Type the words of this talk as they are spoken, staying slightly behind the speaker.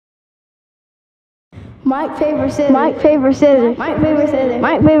Mike favorite scissors. Mike favorite scissors. Mike favorite scissors.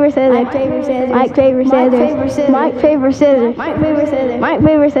 Mike favorite scissors. Mike favorite scissors. Mike favorite scissors. Mike favorite scissors. Mike favorite scissors. Mike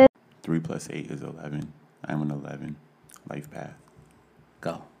favorite scissors. 3 plus 8 is 11. I'm an 11. Life path.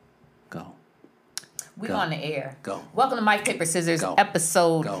 Go. We Go. on the air. Go. Welcome to Mike Paper Scissors, Go.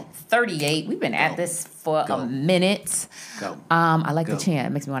 episode Go. 38. We've been at this for a minute. Go. I like Go. the chant. It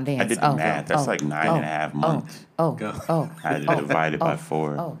makes me want to dance. I did the math. That's like 9.5 months. Go. I had to divide it by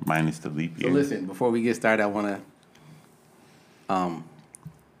 4 minus the leap So year. listen, before we get started, I want to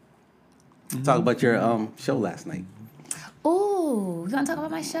talk about your show last night. Ooh, you want to talk about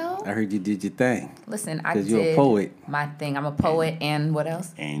my show? I heard you did your thing. Listen, I 'Cause did you're a poet. my thing. I'm a poet, and what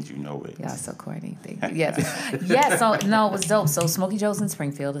else? And you know it. Yeah, so corny. Yes. Yeah, so, no, it was dope. So, Smokey Joe's in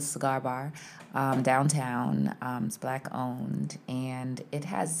Springfield, a cigar bar, downtown. It's Black-owned, and it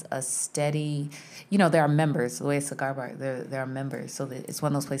has a steady, there are members. The way a cigar bar, there are members. So, it's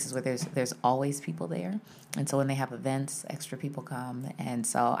one of those places where there's always people there. And so, when they have events, extra people come. And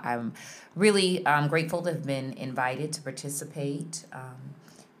so, I'm really grateful to have been invited to participate.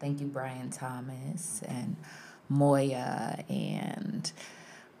 Thank you, Brian Thomas and Moya and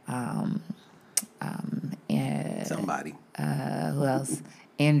Somebody. who else?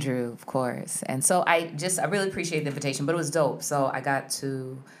 Andrew, of course. And so I really appreciate the invitation, but it was dope. So I got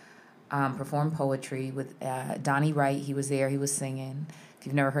to perform poetry with Donnie Wright. He was there. He was singing. If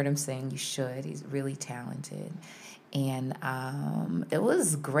you've never heard him sing, you should. He's really talented. And it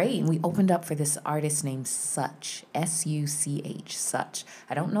was great. And we opened up for this artist named Such, S-U-C-H, Such.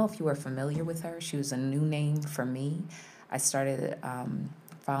 I don't know if you were familiar with her. She was a new name for me. I started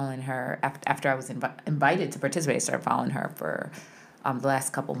following her after I was invited to participate. I started following her for the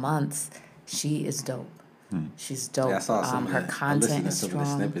last couple months. She is dope. She's dope. Yeah, I saw some her content is some of the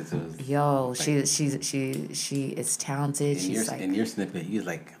strong. snippets. It was Yo, like, she is talented. in your snippet, he was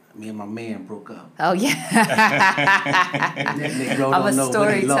like, me and my man broke up. Oh yeah. And that Negro I'm a don't know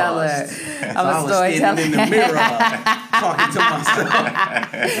what he storyteller. lost. I'm So a I was storyteller. standing in the mirror talking to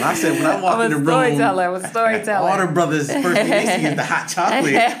myself. And I said, when I walk in the room, I'm a storyteller. all the brothers, first thing they see is the hot chocolate.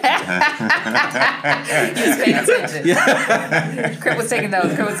 He was paying attention. Yeah. Crip was taking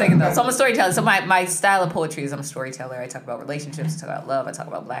notes. So I'm a storyteller. So my style of poetry is I'm a storyteller. I talk about relationships. I talk about love. I talk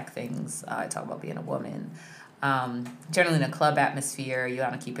about Black things. I talk about being a woman. Generally in a club atmosphere, you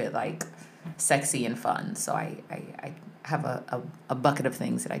want to keep it like sexy and fun. So I have a bucket of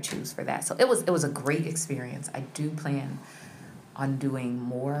things that I choose for that. So it was a great experience. I do plan on doing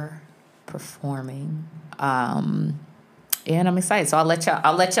more performing. And I'm excited. So I'll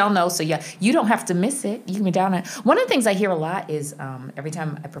let y'all know. So yeah, you don't have to miss it. You can be down at one of the things I hear a lot is every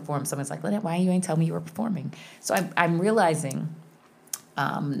time I perform, someone's like, Lynette, why you ain't tell me you were performing? So I'm realizing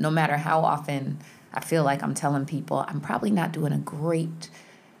no matter how often I feel like I'm telling people, I'm probably not doing a great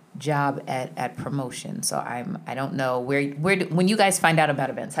job at promotion. So I don't know where when you guys find out about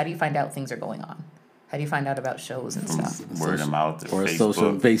events, how do you find out things are going on? How do you find out about shows and stuff? Word of mouth Or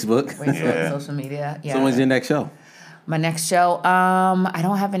Facebook. Facebook. Social media. Yeah. So when's your next show? My next show, I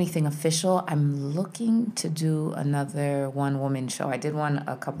don't have anything official. I'm looking to do another one-woman show. I did one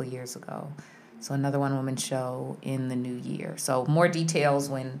a couple of years ago. So another one-woman show in the new year. So more details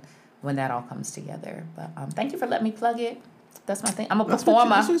when that all comes together. But thank you for letting me plug it. That's my thing. I'm a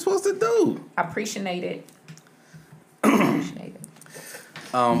performer. That's what you're supposed to do. I appreciate it.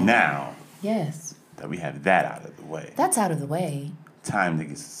 Now Yes. that we have that out of the way, That's out of the way. time to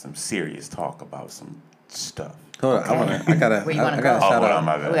get some serious talk about some stuff. Hold on, Okay. I gotta Where you wanna I go? gotta shout hold out. on,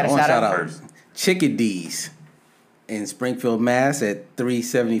 my bad. We gotta I wanna shout out first. Chickadees in Springfield, Mass. at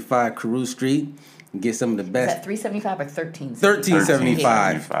 375 Carew Street. Get some of the Is best. that 375 or 13?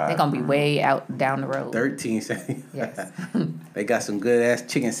 1375. They're going to be way out down the road. 1375. Yes. They got some good ass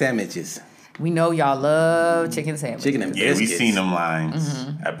chicken sandwiches. We know y'all love chicken sandwiches. Chicken and Yeah, we biscuits. seen them lines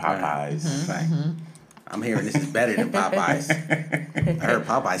at Popeyes. Right. I'm hearing this is better than Popeyes. I heard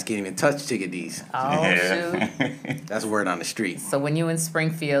Popeyes can't even touch Chickadees. Oh, shoot. That's word on the street. So when you in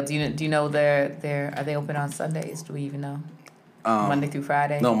Springfield, do you know they're are they open on Sundays? Do we even know? Monday through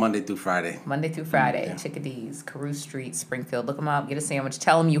Friday? No, Monday through Friday. Monday through Friday. Chickadees, Carew Street, Springfield. Look them up. Get a sandwich.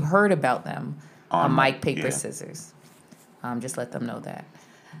 Tell them you heard about them on Mike Paper Scissors. Just let them know that.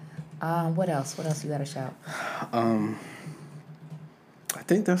 What else? What else you got to shout? I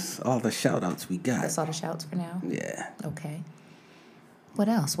think that's all the shout outs we got. That's all the shouts for now? Yeah. Okay. What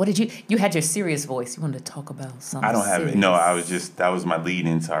else? What did you had your serious voice. You wanted to talk about something I don't have serious. it. No, that was my lead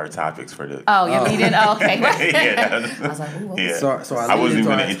into our topics for the. Oh, you're leading? Oh, okay. Yeah. I was like, ooh, what was Yeah. So I wasn't lead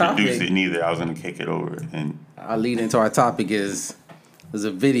going to into our introduce topic. it neither. I was going to kick it over. And Our lead into our topic is there's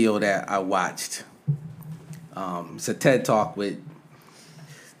a video that I watched. It's a TED Talk with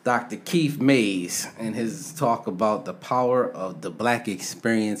Dr. Keith Mays and his talk about the power of the black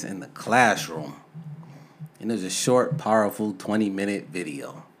experience in the classroom. And it was a short, powerful 20-minute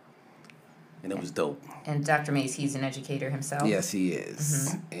video. And it was dope. And Dr. Mays, he's an educator himself? Yes, he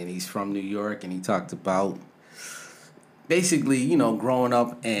is. And he's from New York, and he talked about basically, you know, growing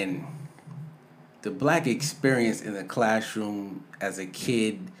up and the black experience in the classroom as a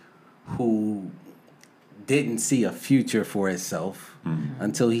kid who didn't see a future for himself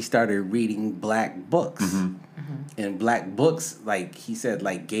until he started reading black books. And black books, like he said,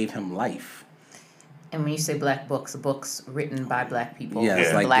 like gave him life. And when you say black books written by black people, Yeah,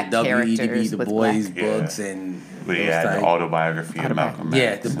 it's like black the W.E.B. characters Du with Bois black. books and But he those had type- the autobiography of Malcolm yeah,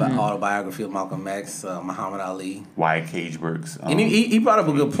 X. the autobiography of Malcolm X, Muhammad Ali. Wyatt Cageworks. And he brought up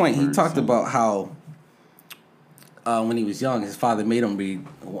a good point. He words talked and- about how when he was young, his father made him read.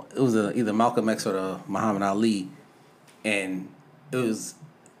 It was either Malcolm X or the Muhammad Ali, and it was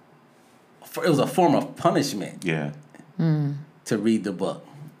a form of punishment Yeah. to read the book.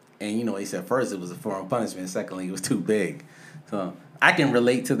 And you know, he said first it was a form of punishment. Secondly, it was too big. So I can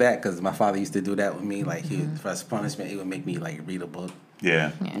relate to that because my father used to do that with me. Like for his punishment, he would make me like read a book,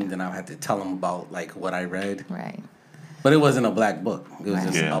 Yeah. and then I would have to tell him about like what I read. Right. But it wasn't a black book. It was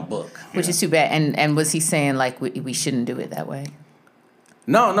just Yeah. a book. Which is too bad. And was he saying, like, we shouldn't do it that way?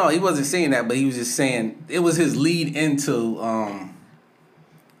 No, he wasn't saying that, but he was just saying it was his lead into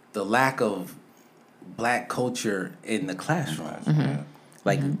the lack of black culture in the classroom. Yeah.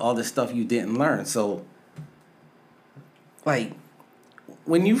 Like all the stuff you didn't learn. So, like,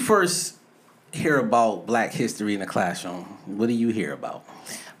 when you first hear about black history in the classroom, what do you hear about?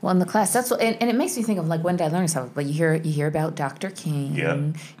 Well, in the class, that's what, and it makes me think of like when did I learn stuff? But you hear about Dr. King. Yeah.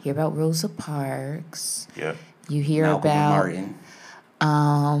 You hear about Rosa Parks. Yeah. You hear Malcolm about Martin.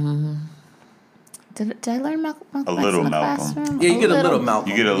 Did I learn Malcolm X little in the Malcolm. classroom? Yeah, you get a little Malcolm.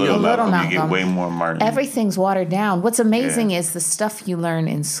 You get a little Malcolm. You get Malcolm. way more Martin. Everything's watered down. What's amazing Yeah. is the stuff you learn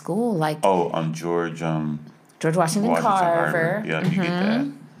in school, like George George Washington Carver. Yeah, you get that.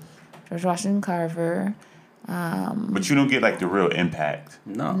 George Washington Carver. But you don't get like the real impact.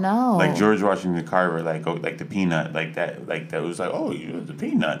 No. No. Like George Washington Carver, like the peanut, like that was like, oh, you the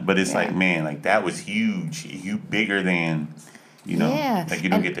peanut. But it's like, man, like that was huge, bigger than, you know, Yeah. like you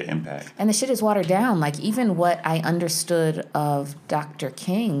don't And- get the impact. And the shit is watered down. Like, even what I understood of Dr.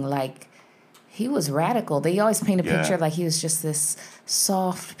 King, like, he was radical. They always paint a Yeah. picture like he was just this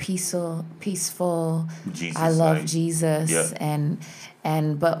soft, peaceful, Jesus, I love like, Jesus. yeah.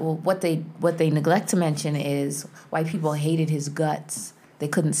 But what they neglect to mention is white people hated his guts. They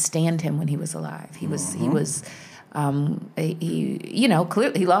couldn't stand him when he was alive. He was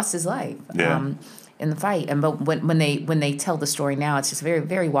clearly he lost his life. Yeah. In the fight. And but when they tell the story now, it's just very,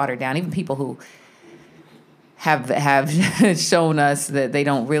 very watered down. Even people who have shown us that they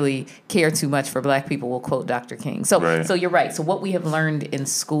don't really care too much for black people will quote Dr. King. So Right. so you're right. So what we have learned in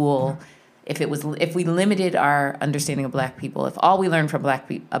school, if we limited our understanding of black people, if all we learned from black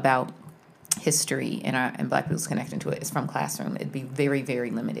people about history and black people's connection to it is from classroom, it'd be very, very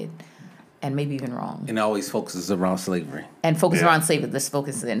limited. And maybe even wrong. And it always focuses around slavery. And focus Yeah. around slavery. Let's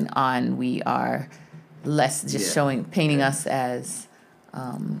focus in on we are less just painting us as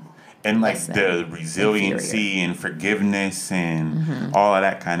And like less the resiliency and forgiveness and all of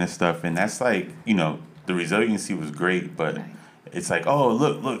that kind of stuff. And that's like, you know, the resiliency was great, but it's like, oh,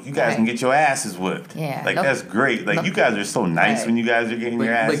 look, you guys can get your asses whipped. Yeah. Like, Nope. that's great. Like, you guys are so nice Right. when you guys are getting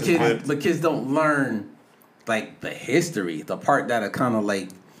your asses whipped. But kids don't learn like the history, the part that kind of like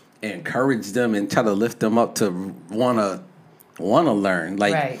encourage them and try to lift them up to wanna learn.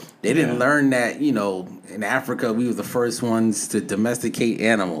 Like Right. they didn't Yeah. learn that, you know, in Africa we were the first ones to domesticate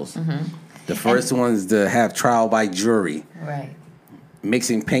animals. The first ones to have trial by jury, right.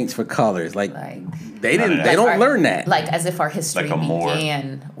 mixing paints for colors. Like Like they None of didn't that. they don't our- learn that. Like as if our history Like a Moor.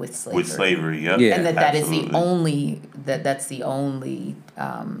 began with slavery. With slavery, yep. Yeah. And that is the Absolutely. only that's the only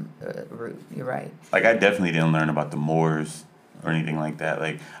route. You're right. Like, I definitely didn't learn about the Moors or anything like that.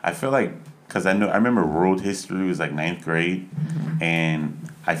 Like, I feel like, because I remember world history was like 9th grade, and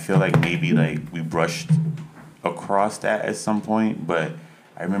I feel like maybe like we brushed across that at some point, but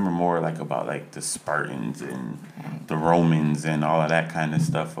I remember more like about like the Spartans and the Romans and all of that kind of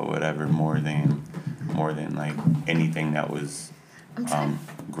stuff or whatever, more than like anything that was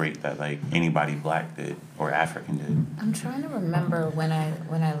great that like anybody black did or African did. I'm trying to remember when I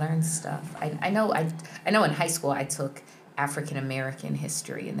learned stuff. I know in high school I took African American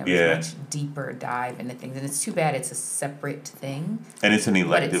history, and there was Yeah. a much deeper dive into things. And it's too bad it's a separate thing. And it's an But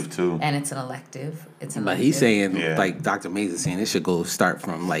elective too. And it's an elective. But he's saying Yeah. like Dr. Mays is saying it should go start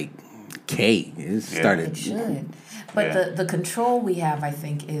from like K. It it started should. But the control we have, I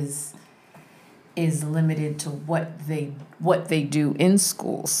think, is limited to what they do in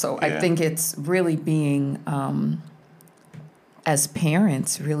school. So I think it's really being, as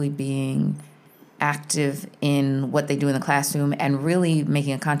parents, really being active in what they do in the classroom and really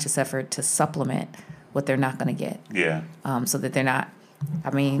making a conscious effort to supplement what they're not going to get. Yeah. So that they're not.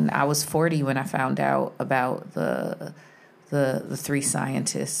 I mean, I was 40 when I found out about the three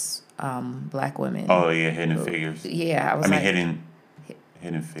scientists, black women. Oh yeah, Hidden Figures. Yeah, I was Hidden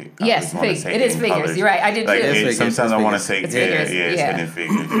Figures. Yes, it is Figures. Colors. You're right. I did too. Sometimes I want to say it's Figures. It's Hidden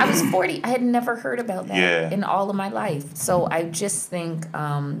Figures. I was 40. I had never heard about that in all of my life. So I just think,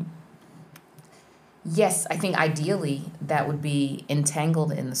 yes, I think ideally that would be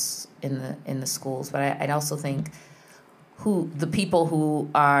entangled in the schools, but I'd also think the people who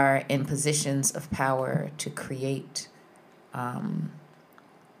are in positions of power to create.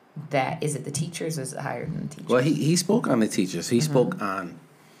 That is it the teachers or is it higher than the teachers? Well, he spoke on the teachers. He spoke on,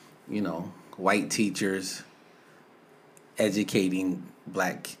 white teachers educating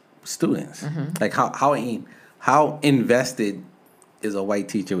black students. Like how invested is a white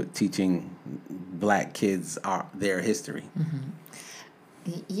teacher with teaching black kids their history?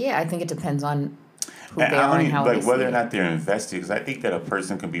 Yeah, I think it depends on who they are and how like whether or not they're invested. Because I think that a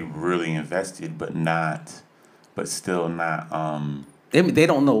person can be really invested, but still not. They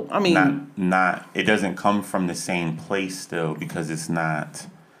don't know. I mean, not. It doesn't come from the same place still because it's not.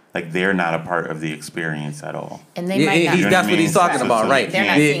 Like they're not a part of the experience at all. And they might not. That's what he's talking about, right? They're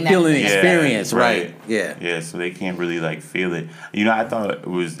not seeing feeling the that experience, right? Yeah. Yeah, so they can't really like feel it. I thought it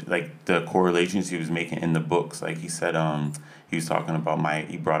was like the correlations he was making in the books. Like he said, he was talking about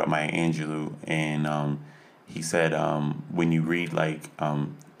he brought up Maya Angelou, and he said when you read like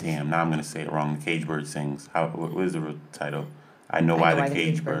damn, now I'm gonna say it wrong. The Cage Bird Sings. What is the real title? I know why the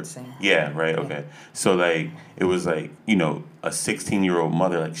cage bird sing. Yeah, right, okay. So, like, it was like, a 16-year-old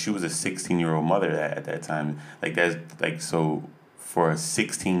mother, like, she was a 16-year-old mother at that time. Like, that's, like, so for a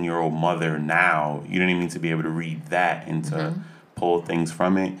 16-year-old mother now, you don't even need to be able to read that and to pull things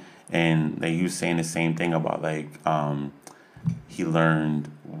from it. And like, he was saying the same thing about, like, he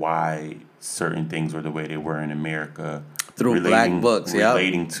learned why certain things were the way they were in America. Through black books,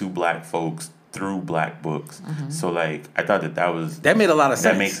 relating to black folks. Through black books, so like I thought that made a lot of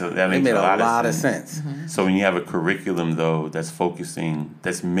sense. That makes a lot of sense. Mm-hmm. So when you have a curriculum though that's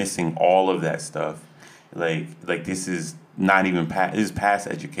missing all of that stuff, like this is not even this is past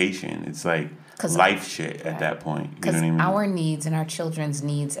education. It's like life shit at that point. You know what I mean? Our needs and our children's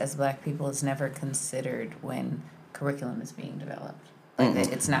needs as black people is never considered when curriculum is being developed.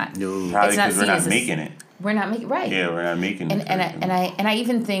 Like it's not. No. Probably because we're not making it. We're not making right. Yeah, we're not making it. And I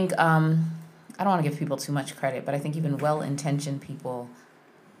even think. I don't want to give people too much credit, but I think even well-intentioned people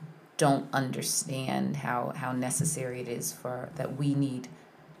don't understand how necessary it is that we need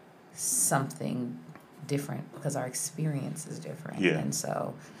something different because our experience is different. Yeah. And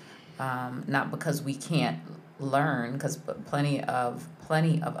so, not because we can't learn, because plenty of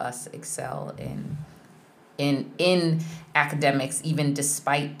us excel in academics, even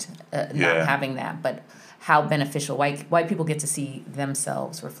despite not having that. But how beneficial white people get to see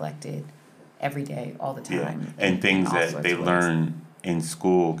themselves reflected every day, all the time. Yeah. And things that they learn in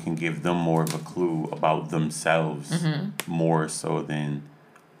school can give them more of a clue about themselves more so than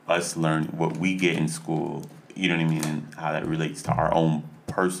us learn what we get in school. You know what I mean? And how that relates to our own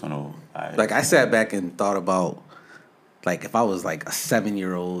personal lives. Like I sat back and thought about like if I was like a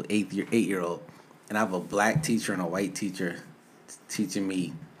 7-year-old, 8-year-old, and I have a black teacher and a white teacher teaching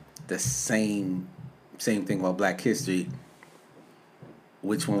me the same thing about black history.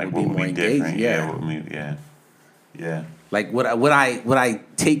 Which one would be more engaging? Yeah. Like would I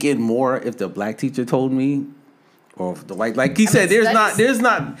take in more if the black teacher told me, or if the white? Like he said, there's not there's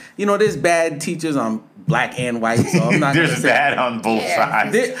bad teachers on black and white. So I'm not. There's bad on both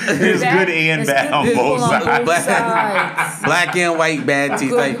sides. There's good and bad on both sides. Black and white bad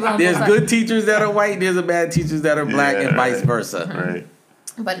teachers. Like there's good teachers that are white. There's bad teachers that are black, and vice versa. Right.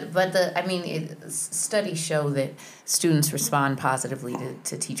 But studies show that students respond positively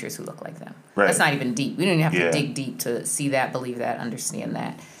to teachers who look like them. Right. That's not even deep. We don't even have to dig deep to see that, believe that, understand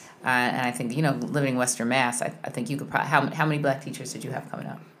that. And I think living in Western Mass, I think you could probably how many black teachers did you have coming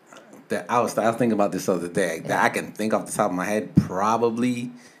up? I was thinking about this the other day. That I can think off the top of my head,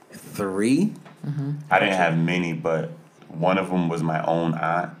 probably 3. I didn't have many, but one of them was my own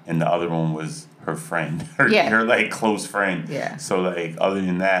aunt, and the other one was her friend, her like close friend. Yeah. So like other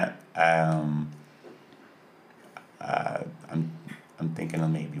than that, I'm thinking of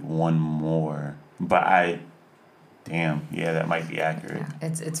maybe one more, but Damn, yeah, that might be accurate.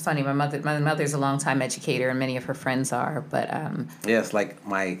 It's funny. My mother's a longtime educator, and many of her friends are. But Yeah, it's like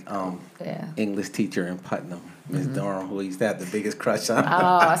my yeah. English teacher in Putnam, Miss Durham, who I used to have the biggest crush on.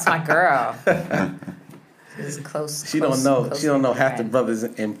 Oh, that's my girl. She's close. She don't know half the friend. brothers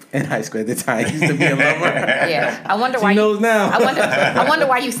in high school at the time used to be in love with her. Yeah, I wonder why. She knows now. I wonder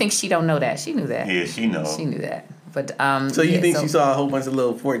why you think she don't know that. She knew that. Yeah, she knows. She knew that. But So you think she saw a whole bunch of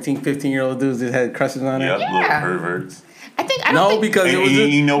little 14, 15-year-old dudes that had crushes on her? Yep, Yeah. little perverts. I don't No, think, because it And was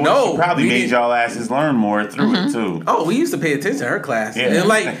you know what? no. She probably we made didn't- y'all asses learn more through it too. Oh, we used to pay attention to her class. Yeah. And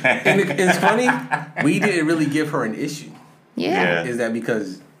like, and it's funny, we didn't really give her an issue. yeah. Yeah. Is that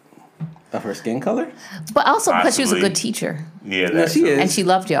because of her skin color? But also because she was a Possibly. good teacher, Yeah, No, that's she is. and she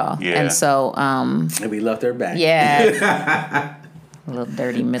loved y'all, Yeah. and so And we left her back. yeah. Little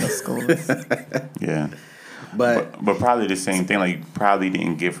dirty middle schoolers. Yeah. But But probably the same thing. Like, you probably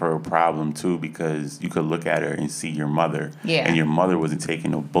didn't give her a problem too, because you could look at her and see your mother. Yeah. And your mother wasn't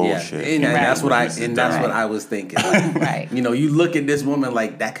taking no yeah, bullshit. and that's what Mrs. that's Durham. what I was thinking. Like, Right. you know, you look at this woman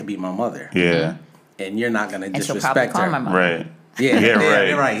like that could be my mother, Yeah. and you're not gonna And she'll probably disrespect call her. my mother. Right. Yeah, Yeah,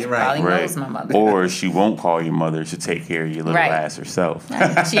 right. right. Probably Right. knows my mother. Or she won't call your mother. She'll take care of your little Right. ass herself.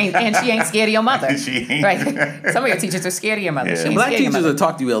 She ain't scared of your mother. She ain't. Right. Some of your teachers are scared of your mother. Yeah. She And ain't Black scared of your teachers mother. will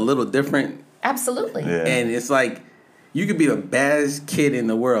talk to you a little different, Absolutely. Yeah. and it's like you could be the baddest kid in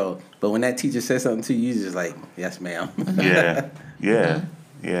the world, but when that teacher says something to you, you're just like, yes, ma'am. Yeah. Yeah.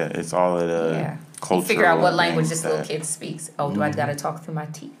 Yeah. It's all of the Yeah. You cultural figure out what language things this little that- kid speaks. Oh, do I gotta talk through my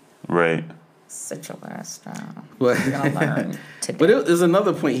teeth? Right. Sit your ass down. But, You're gonna learn today. but there's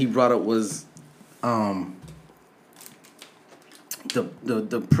another point he brought up was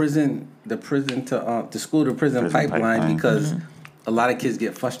the prison to the school to prison Prison pipeline, pipeline. because a lot of kids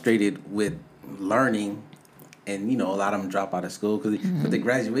get frustrated with learning, and you know a lot of them drop out of school because but the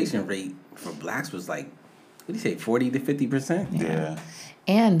graduation rate for blacks was like, what do you say, 40 to 50%? Yeah.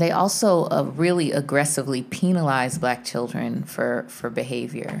 And they also really aggressively penalize black children for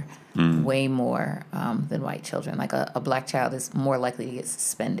behavior way more than white children. Like a black child is more likely to get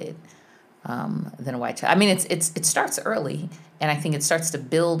suspended than a white child. I mean, it starts early, and I think it starts to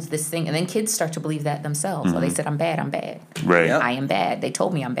build this thing, and then kids start to believe that themselves. Oh, they said, I'm bad, I'm bad. Right. Yep. I am bad. They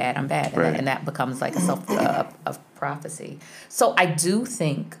told me I'm bad, I'm bad. And, Right. and that becomes like a self of prophecy. So I do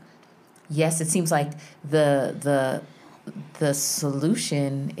think, yes, it seems like the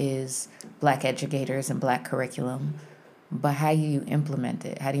solution is black educators and black curriculum, but how do you implement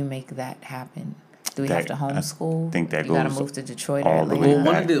it? How do you make that happen? Do we have to homeschool? I think that you gotta goes move to Detroit or all the way Atlanta.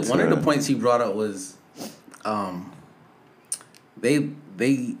 Well, back one of to- the points he brought up was,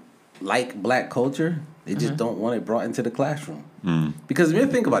 they like black culture. They just don't want it brought into the classroom. Because if you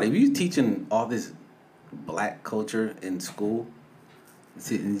think about it, if you're teaching all this black culture in school,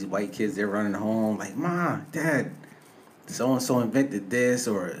 sitting these white kids, they're running home like, "Ma, Dad, so and so invented this,"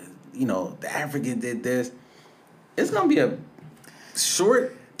 or you know, the African did this. It's gonna be a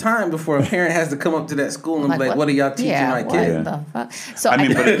short time before a parent has to come up to that school and be like, what are y'all teaching my what kid? the fuck? So I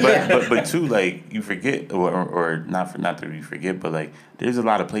mean, yeah. but too, like, you forget, or not that you forget, but like, there's a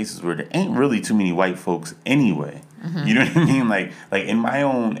lot of places where there ain't really too many white folks anyway. You know what I mean? Like in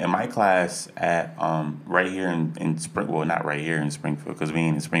my class at right here in Spring, well, not right here in Springfield because we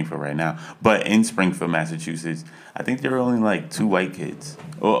ain't in Springfield right now, but in Springfield, Massachusetts, I think there were only like 2 white kids,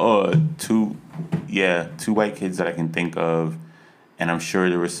 or 2 white kids that I can think of. And I'm sure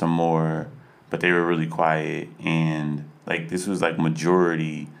there were some more, but they were really quiet. And like this was like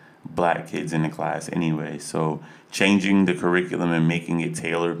majority black kids in the class anyway. So changing the curriculum and making it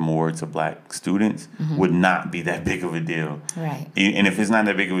tailored more to black students would not be that big of a deal. Right. And if it's not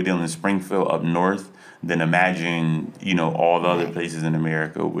that big of a deal in Springfield up north, then imagine, all the other Right. places in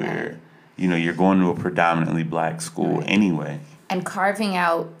America where, you're going to a predominantly black school Right. anyway. And carving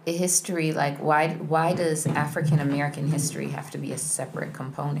out a history, like why does African American history have to be a separate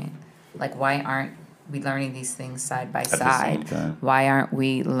component? Like why aren't we learning these things side by the same side? time. Why aren't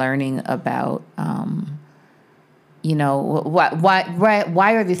we learning about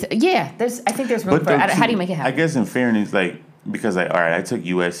why are these? Yeah, I think there's room for. though, How too, do you make it I happen? guess in fairness, like, because all right, I took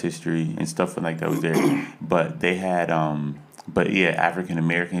U.S. history and stuff like that was there, but they had but yeah, African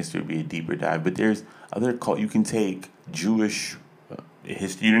American history would be a deeper dive. But there's other you can take Jewish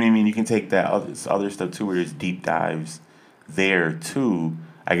history. You know what I mean? You can take that other stuff too, where there's deep dives there too.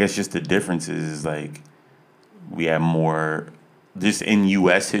 I guess just the differences is like we have more just in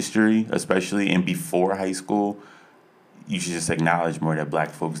U.S. history, especially and before high school. you should just acknowledge more that Black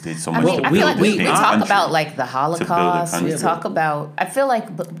folks did so I much. mean, to I feel build like this we damn talk country. about like the Holocaust. We country. talk about. I feel like.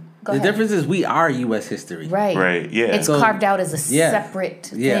 Go The ahead. difference is we are U.S. history. Right. Right, yeah. It's So- carved out as a Yeah.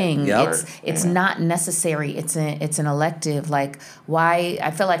 separate Yeah. thing. Yep. It's Yeah. not necessary. It's an elective. Like why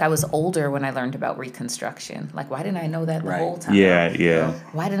I feel like I was older when I learned about Reconstruction. Like why didn't I know that the Right. whole time? Yeah.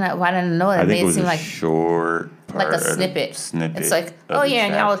 Why didn't I know that? I It think made it it was seem a like short like part a of the snippet. snippet. It's like, of oh the yeah,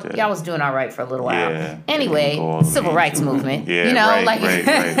 and chapter. y'all was doing all right for a little while. Yeah. Anyway, Go all the civil way rights into it. movement. Yeah, you know, right, like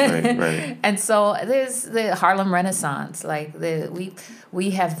right. And so there's the Harlem Renaissance. Like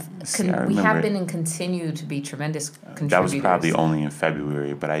we have See, I we have remember- been and continue to be tremendous contributors. That was probably only in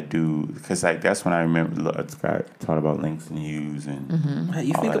February, but I do because like that's when I remember Scott taught about Langston Hughes and Mm-hmm. Right,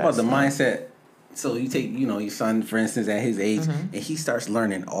 you all think of about the that stuff. mindset. So you take, your son, for instance, at his age, Mm-hmm. and he starts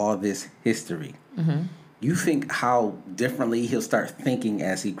learning all this history. You think how differently he'll start thinking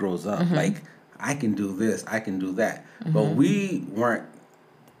as he grows up. Mm-hmm. Like, I can do this, I can do that. But we weren't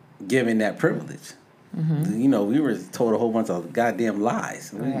given that privilege. Mm-hmm. We were told a whole bunch of goddamn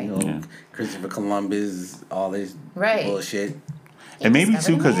lies. Right. Yeah. Christopher Columbus, all this Right. bullshit. and maybe discovered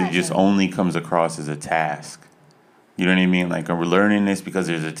too because it America. just only comes across as a task. You know what I mean? Like we're learning this because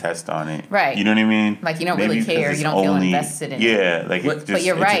there's a test on it. Right. You know what I mean? Like, you don't Maybe really because care, it's you don't feel invested in it. Yeah, like But- it's but just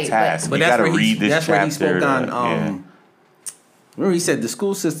you're it's right, a task. But you that's gotta where read this that's chapter. where he spoke on. yeah. Remember, he said the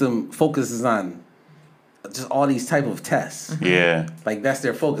school system focuses on just all these type of tests. Yeah. Like that's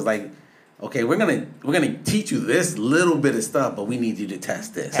their focus. Like, okay, we're gonna teach you this little bit of stuff, but we need you to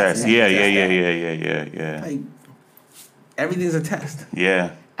test this. Test. it. Yeah, Test yeah. Like everything's a test.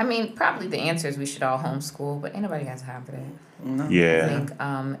 Yeah. I mean, probably the answer is we should all homeschool, but anybody has time for that. No. I Yeah. think,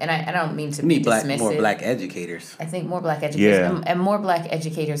 and I don't mean to We be need dismissive. more black educators. I think more black educators Yeah. and more black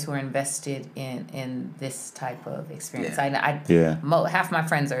educators who are invested in this type of experience. Yeah. Yeah. Half my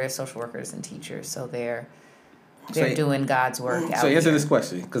friends are social workers and teachers, so they're So- doing God's work out So answer here. this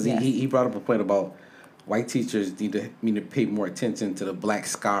question because Yeah. he brought up a point about white teachers need to pay more attention to the black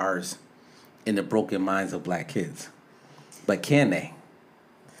scars in the broken minds of black kids. But can they?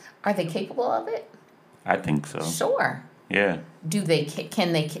 Are they capable of it? I think so. Sure. Yeah. Do they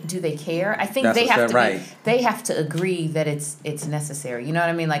do they care? I think That's they what's have that to right. they have to agree that it's necessary. You know what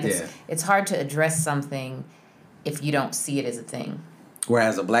I mean? Like Yeah. it's hard to address something if you don't see it as a thing.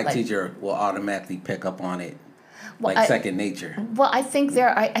 Whereas a black Like- teacher will automatically pick up on it Well, like second nature. Well, I think there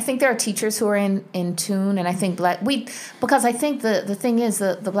are teachers who are in tune, and I think because I think the thing is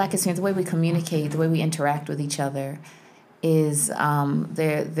the black experience, the way we communicate, the way we interact with each other, is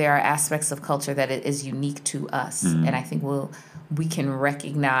there are aspects of culture that it is unique to us, and I think we can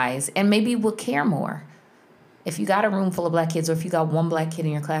recognize, and maybe we'll care more. If you got a room full of black kids, or if you got one black kid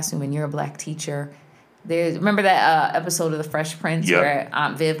in your classroom and you're a black teacher. Remember that episode of The Fresh Prince Yep. where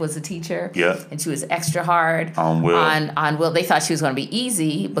Aunt Viv was a teacher? Yep. And she was extra hard On Will. on Will. They thought she was going to be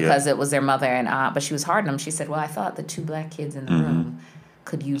easy because it was their mother and aunt, but she was hard on them. She said, well, I thought the two black kids in the room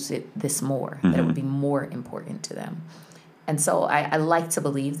could use this more, that it would be more important to them. And so I like to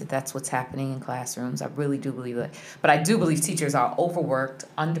believe that that's what's happening in classrooms. I really do believe that. But I do believe teachers are overworked,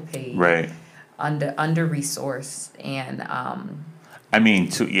 underpaid, Right. under-resourced, and I mean,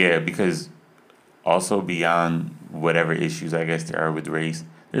 because also beyond whatever issues I guess there are with race,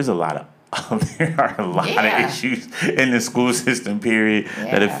 there are a lot Yeah. of issues in the school system, period,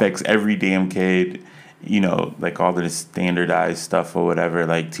 that Yeah. affects every damn kid. Like all of this standardized stuff or whatever.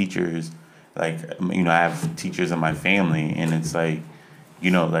 Like teachers, I have teachers in my family, and it's like,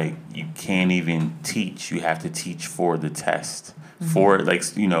 like you can't even teach. You have to teach for the test. For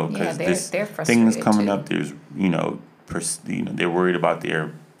because they're things frustrated, coming too. up. There's they're worried about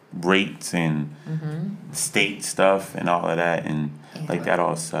their rates and state stuff and all of that, and that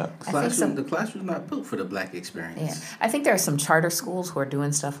all sucks. I think some- The classroom's not built for the black experience. yeah, I think there are some charter schools who are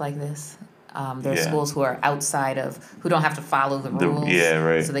doing stuff like this. There are Yeah. schools who are outside who don't have to follow the rules. yeah,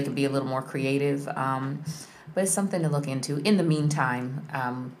 right. So they can be a little more creative. But it's something to look into. In the meantime,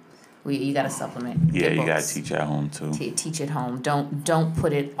 you got to supplement. Yeah, Get you gotta books. teach at home too. Teach at home. Don't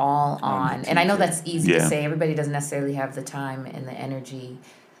put it all on. And I know that's easy to Yeah. say. Everybody doesn't necessarily have the time and the energy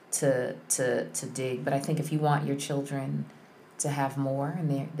to dig. But I think if you want your children to have more,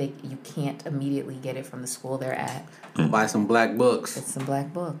 and you can't immediately get it from the school they're at, Buy some black books. it's some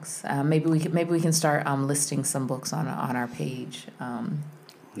black books. Maybe we can start listing some books on our page.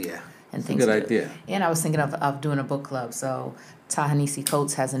 Yeah. And It's a things good to do. idea. And I was thinking of doing a book club. So Ta-Nehisi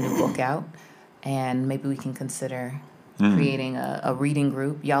Coates has a new book out, and maybe we can consider creating a reading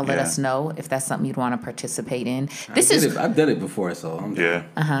group. Y'all let Yeah. us know if that's something you'd want to participate in. I've done it before, so I'm Yeah.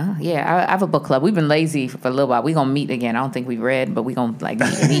 Yeah, I have a book club. We've been lazy for a little while. We're going to meet again. I don't think we've read, but we're going to like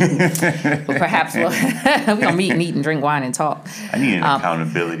meet and eat. But perhaps we're going to meet and eat and drink wine and talk. I need an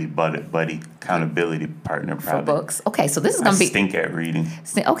accountability accountability partner For probably. books. Okay, so this is I going to be... stink at reading.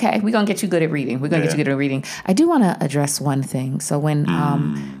 Okay, we're going to get you good at reading. We're going to get you good at reading. I do want to address one thing. So when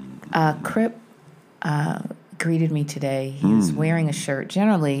Crip greeted me today, he was wearing a shirt.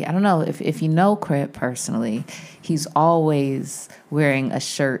 Generally, I don't know if you know Crip personally, he's always wearing a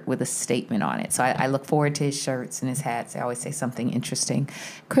shirt with a statement on it. So I look forward to his shirts and his hats. They always say something interesting.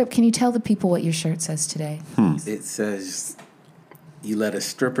 Crip, can you tell the people what your shirt says today? It says, "You let a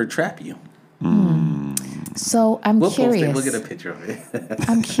stripper trap you." So I'm We'll curious. post it. We'll get a picture of it.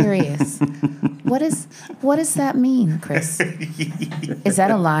 I'm curious. What does that mean, Chris? Is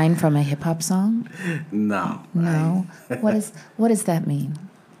that a line from a hip hop song? No. No. What does that mean?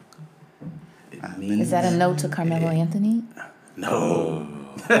 It means, Is that a note to Carmelo Anthony? No.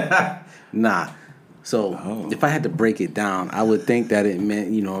 Nah. So if I had to break it down, I would think that it meant,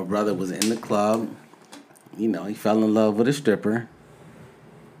 a brother was in the club. He fell in love with a stripper.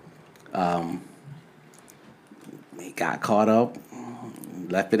 He got caught up,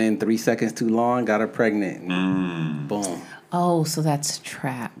 left it in 3 seconds too long, got her pregnant. Boom. Oh, so that's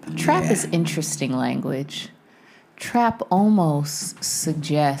trap. Trap is interesting language. Trap almost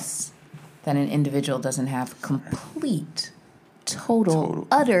suggests that an individual doesn't have complete, total.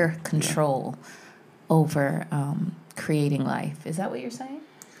 Utter control over creating life. Is that what you're saying?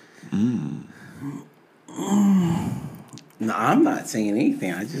 No, I'm not saying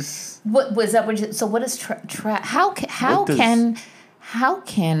anything. I just... What was that? So what is trap? How could a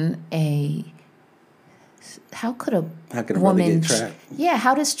brother woman get trapped? Yeah,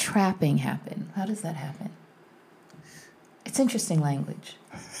 how does trapping happen? How does that happen? It's interesting language.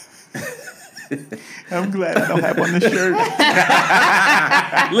 I'm glad I don't have on the shirt.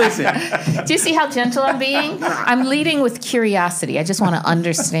 Listen. Do you see how gentle I'm being? I'm leading with curiosity. I just want to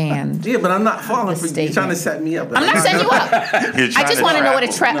understand. Yeah, but I'm not falling for you. You're statement. trying to set me up. I'm not setting you up. I just want to know what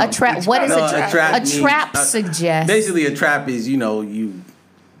a trap. What is a trap? A trap means, suggests. Basically, a trap is you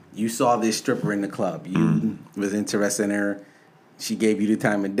saw this stripper in the club. You was interested in her. She gave you the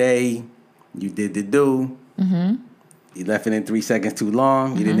time of day. You did the do. You left it in 3 seconds too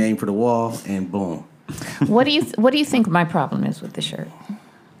long. You didn't aim for the wall, and boom. What do you think my problem is with the shirt?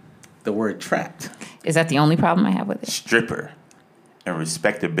 The word trapped. Is that the only problem I have with it? Stripper and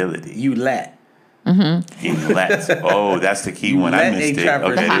respectability. You let. You let. Oh, that's the key one. I missed it.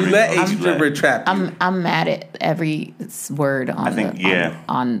 Trapper, Okay, you let a stripper trap you. I'm mad at every word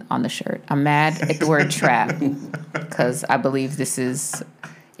on on the shirt. I'm mad at the word trap because I believe this is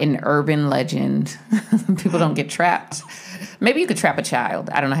an urban legend. People don't get trapped. Maybe you could trap a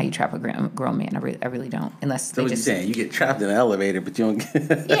child. I don't know how you trap a grown man. I really don't. Unless So what you saying? You get trapped in an elevator, but you don't get...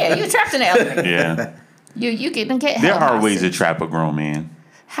 Yeah, you trapped in an elevator. Yeah. You get There held are ways to hostage. trap a grown man,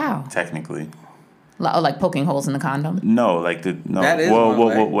 How? technically. Like poking holes in the condom? No, like That is one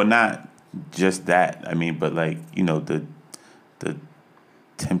way. well, not just that. I mean, but like, the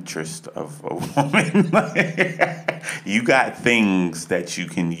temptress of a woman. You got things that you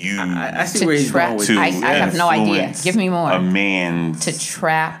can use I see To where he's trap- going with to I have no idea. influence Give me more. a man To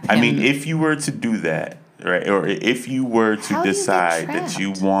trap I him. mean, if you were to do that, right, or if you were to How do you get decide that you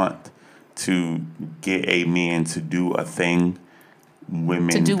trapped? want to get a man to do a thing, women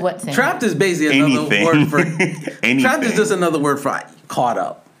to do what thing? Trapped is basically another Anything. word for... Anything. Trapped is just another word for caught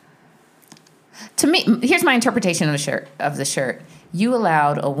up. To me, here's my interpretation of the shirt. You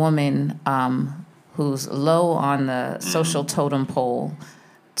allowed a woman who's low on the social totem pole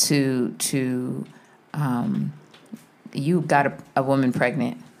to you got a woman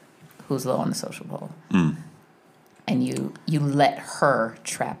pregnant who's low on the social pole, and you let her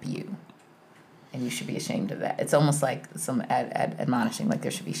trap you, and you should be ashamed of that. It's almost like some admonishing, like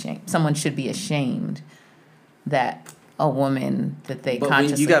there should be shame. Someone should be ashamed that a woman that they But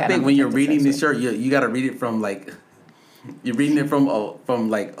consciously when you got to had think, when you're unprotected reading sex this with. shirt, you got to read it from like... You're reading it from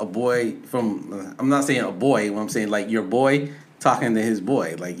like a boy from... I'm not saying a boy. I'm saying like your boy talking to his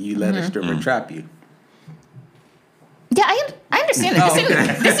boy. Like you let a stripper trap you. Yeah, I understand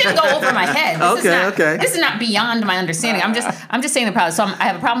it. This didn't go over my head. This is not beyond my understanding. I'm just saying the problem. So I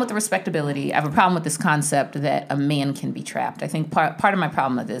have a problem with the respectability. I have a problem with this concept that a man can be trapped. I think part of my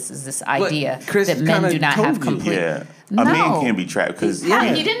problem with this is this idea Chris that men kinda do not told have you. complete. Yeah. No. A man can be trapped because How?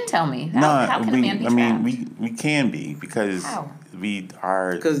 You didn't tell me. How can a man be trapped? we can be because How? we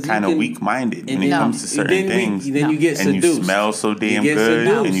are 'Cause you kind of can- weak-minded when and it then- comes to certain things. Then you get and seduced. you smell so damn get good,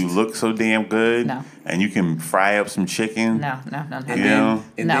 seduced. and you look so damn good, No. and you can fry up some chicken. No. You know?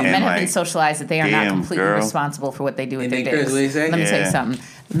 And No, then- men have like, been socialized that they are not damn, completely girl. responsible for what they do with And their then, Chris, dicks. what do you say? Let me tell you Yeah. something.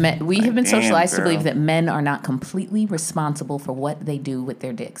 We have been damn, socialized to girl. believe that men are not completely responsible for what they do with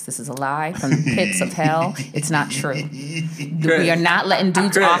their dicks. This is a lie from the pits of hell. It's not true. We are not letting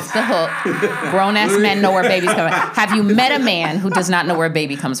dudes Chris. off the hook. Grown-ass men know where babies come from. Have you met a man who does not know where a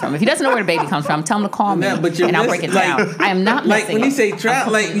baby comes from? If he doesn't know where a baby comes from, tell him to call me, Yeah, but you're and I'll break it missing- down. I am not Like missing when it. you say trap,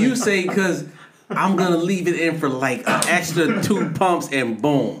 like you say, because I'm gonna leave it in for like an extra 2 pumps and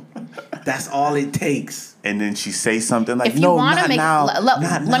boom, that's all it takes. And then she say something like, If you "No, wanna not make- now, let not me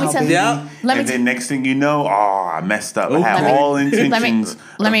now, tell you- baby." Yeah. let me And t- then next thing you know, oh, I messed up. I had Okay. all let intentions.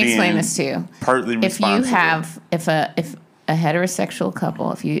 me of explain being this to you. Partly If you responsible. have if a heterosexual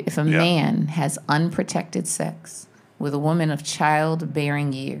couple, if a man has unprotected sex with a woman of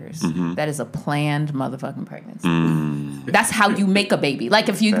childbearing years, Mm-hmm. that is a planned motherfucking pregnancy. That's how you make a baby. Like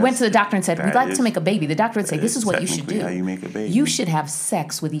if you went to the doctor and said, "We'd that like is- to make a baby," the doctor would say, "This is what you should technically do. how you make a baby. You should have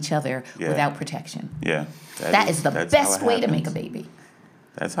sex with each other Yeah. without protection." Yeah, That is the that's how best it way to happens. make a baby.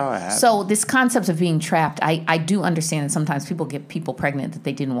 That's how it happens. So this concept of being trapped, I do understand that sometimes people get people pregnant that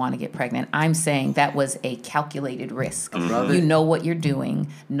they didn't want to get pregnant. I'm saying that was a calculated risk. brother- You know what you're doing.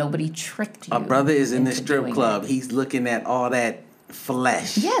 Nobody tricked you. A brother is in the into strip doing club. it. He's looking at all that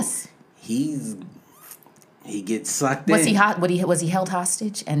flesh. Yes. He gets sucked Was in. he hot? Was he held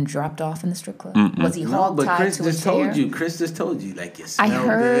hostage and dropped off in the strip club? Was he No, hog but tied Chris to a just chair? told you. Chris just told you. Like you smell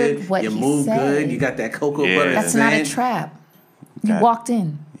heard good, what you he move said. good, you got that cocoa Yeah. butter. That's not a scent. trap. You Okay. walked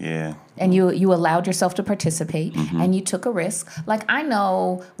in. yeah. And you allowed yourself to participate, Mm-hmm. and you took a risk. Like I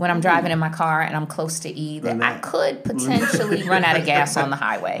know when I'm driving in my car and I'm close to E that I could potentially run out of gas on the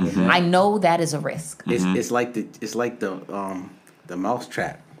highway. Mm-hmm. I know that is a risk. It's like the mouse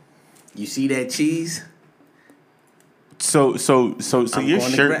trap. You see that cheese? So your going to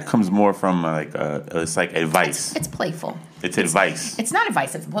shirt grab- comes more from it's like advice. It's playful. It's advice. It's not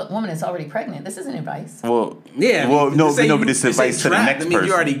advice. If a woman is already pregnant, this isn't advice. Well, Yeah. Well, no, Say but it's you say advice to the trap, next I mean, person.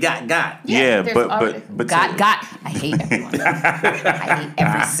 you already got. Yeah, there's but already- but got. I hate everyone. I hate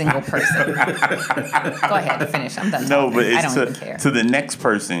every single person. Go ahead, finish. I'm done. No, talking. but I it's don't even care. to the next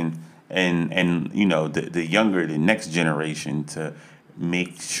person and you know the next generation to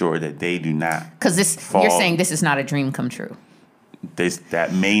make sure that they do not Because you're fall. saying this is not a dream come true.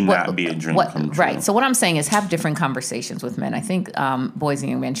 that may not be a dream come true. Right. So what I'm saying is have different conversations with men. I think boys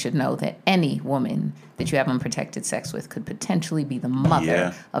and young men should know that any woman that you have unprotected sex with could potentially be the mother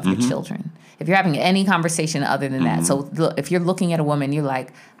Yeah. of your children. If you're having any conversation other than that. So look, if you're looking at a woman, you're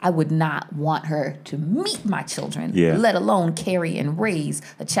like, I would not want her to meet my children, Yeah. let alone carry and raise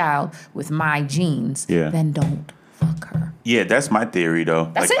a child with my genes, Yeah. then don't fuck her. Yeah, that's my theory though.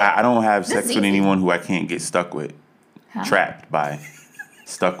 That's like it. I don't have This sex is with easy. anyone who I can't get stuck with, trapped by,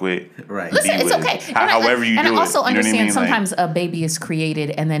 stuck with. Right. Listen, be it's with. okay. However you and do I also it. You know what I understand mean? Like, sometimes a baby is created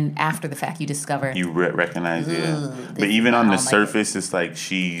and then after the fact you discover you recognize it. But this- even I on the don't like surface, it's like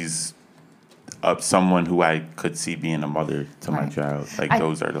she's someone who I could see being a mother to my Right. child. Like I-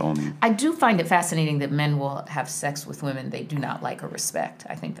 those are the only. I do find it fascinating that men will have sex with women they do not like or respect.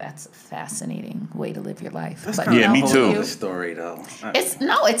 I think that's a fascinating way to live your life. That's But kinda Yeah, a me whole too. other story though. It's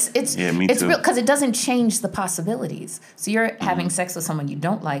Yeah, me it's too. real because it doesn't change the possibilities. So you're Mm-hmm. having sex with someone you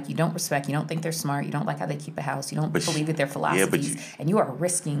don't like, you don't respect, you don't think they're smart, you don't like how they keep a house, you don't But believe that their but philosophies, you- and you are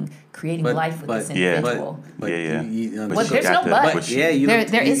risking creating But- life with but- this Yeah. individual. Yeah. But But there's no but. But yeah, you There- look-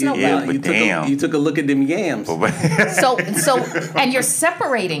 there is no you, but. You, Yeah, but damn. you took a look at them yams. So and you're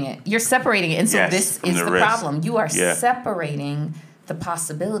separating it. You're separating it. And so Yes, this from is the the risk. problem. You are Yeah. separating the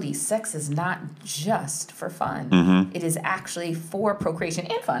possibilities. Sex is not just for fun. Mm-hmm. It is actually for procreation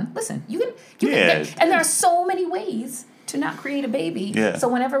and fun. Listen, you can Yeah. and there are so many ways to not create a baby. Yeah. So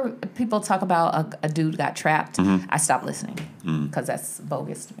whenever people talk about a dude got trapped, Mm-hmm. I stop listening because that's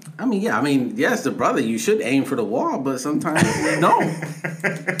bogus to me. I mean, yes, the brother, you should aim for the wall, but sometimes you don't.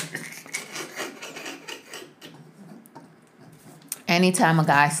 Anytime a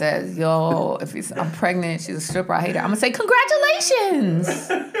guy says, "Yo, I'm pregnant, she's a stripper, I hate her," I'm gonna say,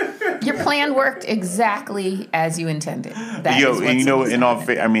 "Congratulations, your plan worked exactly as you intended." That is Yo, what's and you know, supposed in to all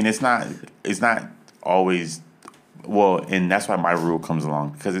happen. fair, I mean, it's not always. Well, and that's why my rule comes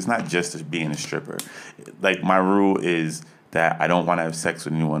along because it's not just as being a stripper. Like my rule is that I don't want to have sex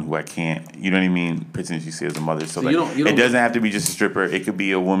with anyone who I can't. You know what I mean? Pretend you see as a mother. So like, you don't- it doesn't have to be just a stripper. It could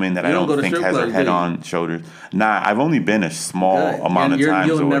be a woman that I You don't don't go to think strip has her clubs, head do you? on shoulders. Nah, I've only been a small Good. amount of times.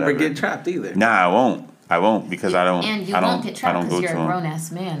 You'll or never whatever. get trapped either. Nah, I won't. I won't because I don't. And you I don't, won't get trapped I don't because go you're to a him. grown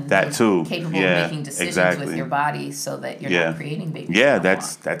ass man. That who's too. Capable Yeah, of making decisions exactly. with your body so that you're not creating babies. Yeah, no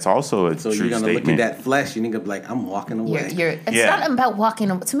that's also a So true you're gonna statement. look at that flesh, you're gonna be like, I'm walking away. It's Yeah. not about walking.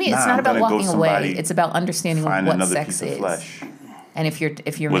 To me, it's Nah, not I'm about gonna go walking away. somebody It's about understanding Find what another sex piece of is. flesh And if you're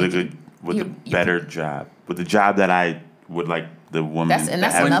with making, a better job, with the job that I would like the woman. That's to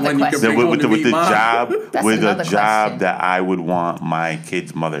have. another When you can question. bring With home to the meet mom. job, That's with a another job question. that I would want my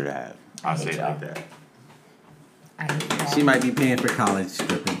kid's mother to have. I'll hate say it y'all. like that. I hate that. She might be paying for college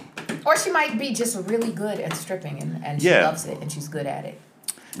stripping. Or she might be just really good at stripping and she Yeah. loves it and she's good at it.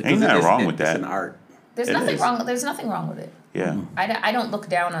 Because Ain't nothing it's- wrong with It's that. an art. There's It nothing is. wrong. There's nothing wrong with it. Yeah. I don't look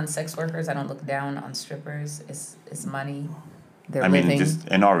down on sex workers. I don't look down on strippers. It's money. They're I mean, living. just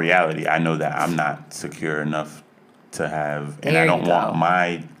in all reality, I know that I'm not secure enough to have, and There I you don't want go.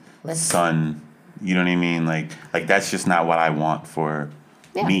 my Let's- son. You know what I mean? Like that's just not what I want for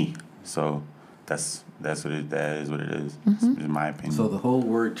Yeah. me. So that's what it. That is what it is. Mm-hmm. In my opinion. So the whole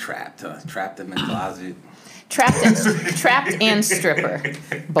word trapped, trapped in the closet. trapped and stripper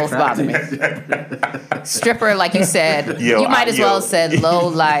both bother me. Stripper, like you said, Yo, you might as well have said low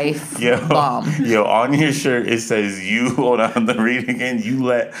life bum. Yo, on your shirt it says you. Hold on, let me read it again. You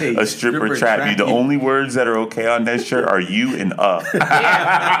let Hey, a stripper stripper trap you. trap The you. only words that are okay on that shirt are you and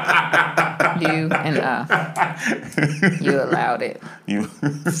You and you allowed it. You.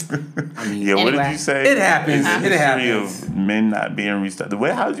 I mean, Yeah, what did Anyway. you say? It happens. It's the It history happens. of men not being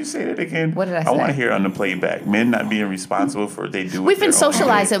responsible. How did you say that again? What did I I want say? to hear it on the playback. Men not being responsible for what they do. We've been with their own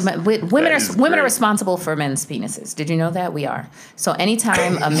socialized. hands. Women That is women are great. responsible for men's penises. Did you know that? We are. So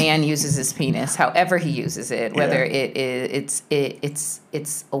anytime a man uses his penis, however he uses it, whether Yeah. it's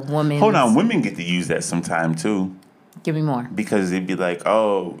a woman. Hold on, women get to use that sometime too. Give me more. Because they'd be like,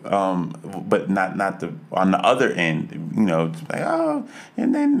 but not the on the other end, you know, it's like,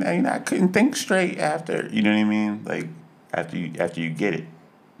 and then I couldn't think straight after, you know what I mean? Like after you get it,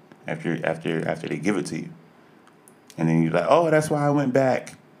 after they give it to you, and then you're like, oh, that's why I went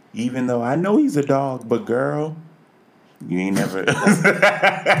back, even though I know he's a dog, but girl, you ain't never. Is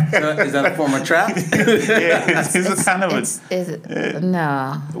that a form of trap? Yeah, it's a kind of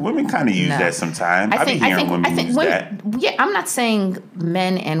No. women kind of use No. that sometimes. I've been hearing women use that. Yeah, I'm not saying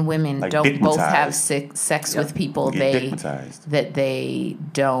men and women Like don't both have dickmatized. sex with people Get dickmatized. that they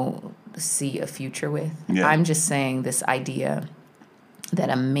don't see a future with. Yeah. I'm just saying this idea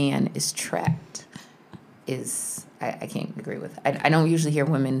that a man is trapped is I can't agree with. I don't usually hear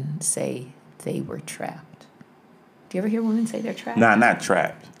women say they were trapped. Do you ever hear women say they're trapped? Nah, not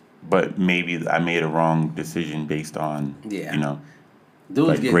trapped, but maybe I made a wrong decision based on, Yeah. you know, Dudes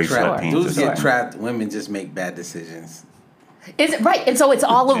Like get gray trapped. sweatpants Dudes or get something. trapped. Women just make bad decisions. Is it right? And so it's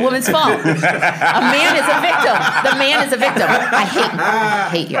all a woman's fault. A man is a victim. The man is a victim. I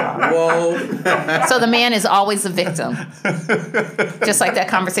hate y'all. Whoa. So the man is always a victim. Just like that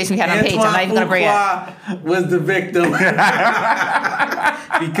conversation we had on Page. I'm not even going to bring it up. Fuqua was the victim.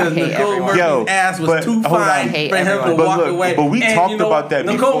 Because Hate Nicole everyone. Murphy's Yo, ass was but too hold on. fine Hate for him everyone. to But walk look, away. but we And talked you know about that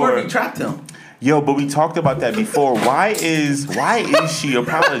Nicole before. Murphy trapped him. Yo, but we talked about that before. Why is she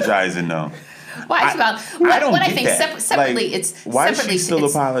apologizing though? Why is about I don't what I get think that. separately Like, it's why is separately she still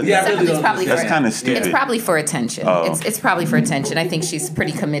it's- apologizing? Yeah, I really separately it's don't probably That's for, kind of it's stupid. probably for attention. Oh. It's probably for attention. I think she's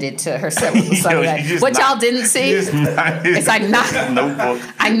pretty committed to her what she just y'all knocked- didn't see. It's like notebook.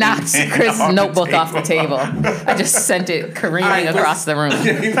 I knocked And Chris' off the notebook off the table. I just sent it careening Alright, across the room.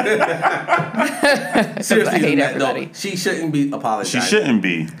 Seriously, I hate Matt, though, everybody. she shouldn't be apologizing. She shouldn't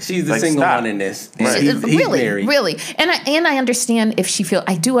be. She's the Like, single stop. one in this. And Right. he's married. Really, and I understand if she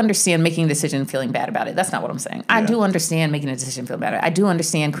I do understand making a decision, feeling bad about it. That's not what I'm saying. I Yeah. do understand making a decision, feeling bad about it. I do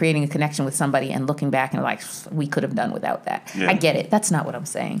understand creating a connection with somebody and looking back and like we could have done without that. Yeah. I get it. That's not what I'm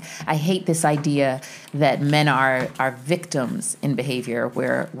saying. I hate this idea that men are victims in behavior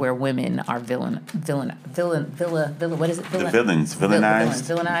where women are what is it? The villains,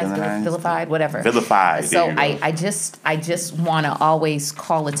 villainized, vilified, whatever. Vilified, So there you go. I just want to always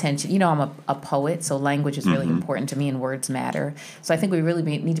call attention. You know, I'm a poet, so language is really Mm-hmm. important to me, and words matter. So I think we really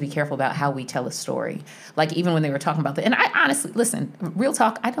need to be careful about how we tell a story. Like even when they were talking about and I honestly listen, real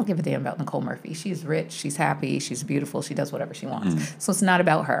talk. I don't give a damn about Nicole Murphy. She's rich, she's happy, she's beautiful, she does whatever she wants. Mm. So it's not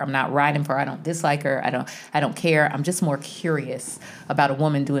about her. I'm not riding for her. I don't dislike her. I don't care. I'm just more curious about a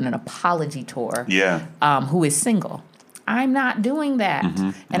woman doing an apology tour. Yeah. Who is single. I'm not doing that,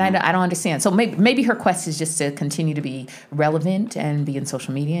 and I don't understand. So maybe her quest is just to continue to be relevant and be in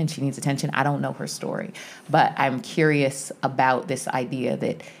social media, and she needs attention. I don't know her story, but I'm curious about this idea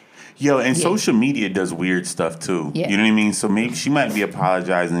that Yo, and Yeah. social media does weird stuff too. Yeah. You know what I mean? So maybe she might be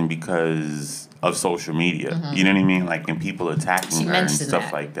apologizing because of social media. You know what I mean? Like, and people attacking She her and mentioned stuff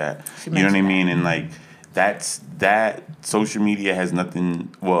that. like that. She You know what I mentioned mean? And like, that social media has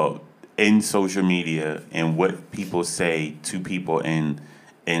nothing. Well, in social media and what people say to people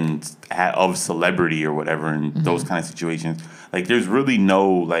of celebrity or whatever in those kind of situations, like there's really no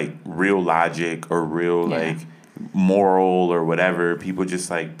like real logic or real like moral or whatever. People just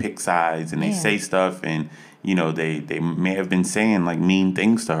like pick sides and they say stuff, and you know they may have been saying like mean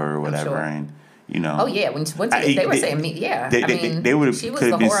things to her or whatever, and you know. Oh yeah, when they were saying mean, they would have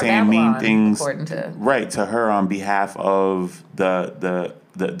could have been saying mean things to her on behalf of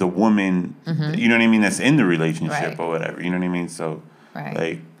the woman, you know what I mean, that's in the relationship or whatever, you know what I mean. So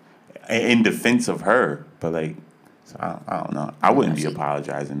like in defense of her, but like. So I don't know. I wouldn't be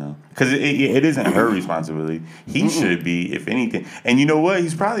apologizing though, because it isn't her responsibility. He should be, if anything. And you know what?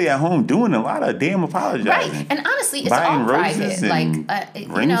 He's probably at home doing a lot of damn apologizing. Right. And honestly, it's all private. Like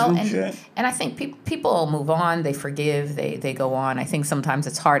you know, and I think people move on. They forgive. They go on. I think sometimes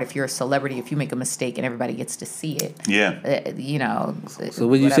it's hard if you're a celebrity, if you make a mistake and everybody gets to see it. Yeah. You know. So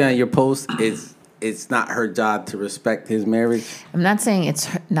what you say on your post is. It's not her job to respect his marriage? I'm not saying it's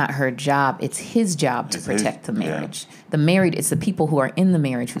not her job. It's his job to protect the marriage. Yeah. It's the people who are in the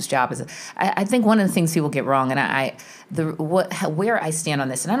marriage whose job is. I think one of the things people get wrong, and where I stand on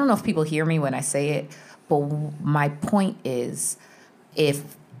this, and I don't know if people hear me when I say it, but my point is, if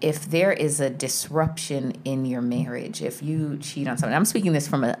there is a disruption in your marriage, if you cheat on someone, I'm speaking this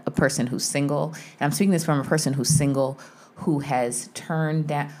from a person who's single, and I'm speaking this from a person who's single who has turned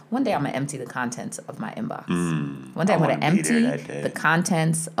down. One day I'm going to empty the contents of my inbox. One day I'm going to empty the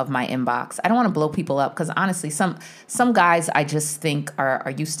contents of my inbox. I don't want to blow people up because honestly, some guys I just think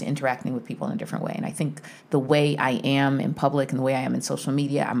are used to interacting with people in a different way. And I think the way I am in public and the way I am in social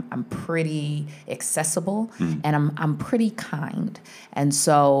media, I'm pretty accessible and I'm pretty kind. And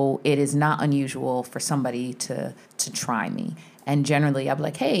so it is not unusual for somebody to try me. And generally, I'll be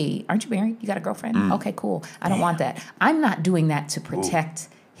like, hey, aren't you married? You got a girlfriend? Okay, cool. I don't want that. I'm not doing that to protect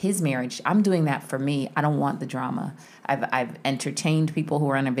his marriage. I'm doing that for me. I don't want the drama. I've entertained people who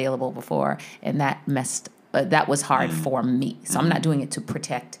were unavailable before, and that was hard for me. So I'm not doing it to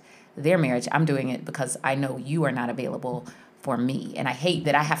protect their marriage. I'm doing it because I know you are not available for me. And I hate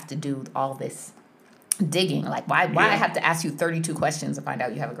that I have to do all this digging. Like, why I have to ask you 32 questions to find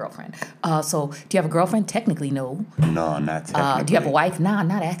out you have a girlfriend. So do you have a girlfriend? Technically, no. No, not technically. Do you have a wife? Nah,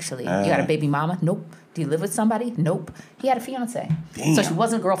 not actually. You got a baby mama? Nope. Do you live with somebody? Nope. He had a fiance. Damn. So she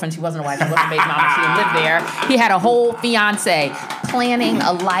wasn't a girlfriend. She wasn't a wife. She wasn't a baby mama. She lived there. He had a whole fiance, planning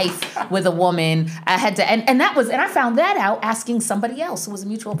a life with a woman. I had to, and I found that out asking somebody else who was a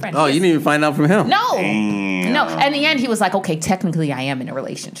mutual friend. Oh, you didn't even find out from him? No. Damn. No. In the end, he was like, okay, technically I am in a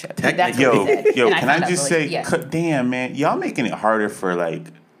relationship. That's what he said. Yo, can I just say, damn, man, y'all making it harder for like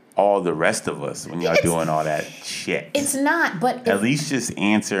all the rest of us when y'all doing all that shit. It's not, but at least just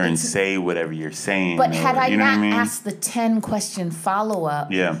answer and say whatever you're saying. But had I not asked the 10-question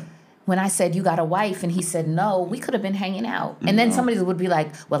follow-up, when I said, you got a wife, and he said no, we could have been hanging out. And then somebody would be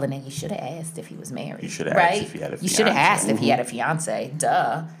like, well, and then you should have asked if he was married. You should have asked if he had a fiance. You should have asked if he had a fiance.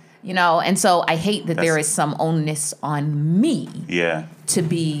 Duh. You know, and so I hate that there is some onus on me to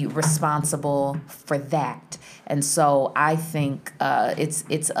be responsible for that. And so I think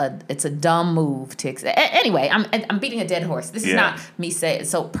it's a dumb move to anyway. I'm beating a dead horse. This is not me saying.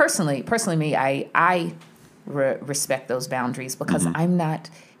 So personally, me, I respect those boundaries because I'm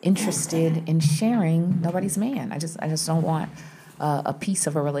not interested in sharing nobody's man. I just don't want a piece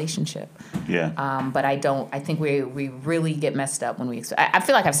of a relationship. But I think we really get messed up when we. I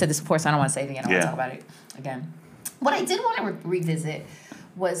feel like I've said this before, so I don't want to say it again. I want to talk about it again. What I did want to revisit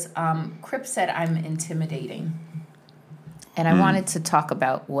was Crip said I'm intimidating, and I wanted to talk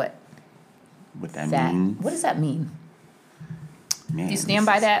about what that means. What does that mean? Man, do you stand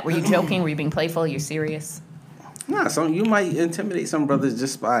by that? Were you joking? Were you being playful? You're serious? Nah, you might intimidate some brothers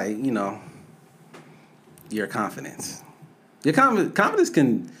just by your confidence. Your confidence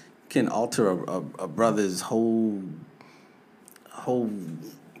can alter a brother's whole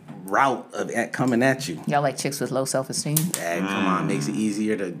route of coming at you. Y'all like chicks with low self-esteem? Yeah, come on, makes it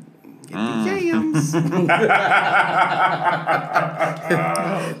easier to get the jams.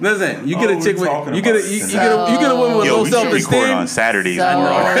 Listen, you get a chick with you get a woman with low self-esteem on Saturdays. You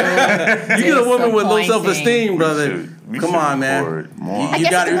get a woman with low self-esteem, brother. Come on, man. I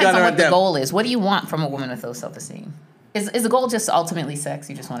guess it depends on what the goal is. What do you want from a woman with low self-esteem? Is the goal just ultimately sex?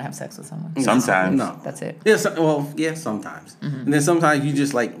 You just want to have sex with someone? Sometimes. No. That's it? Yeah, sometimes. And then sometimes you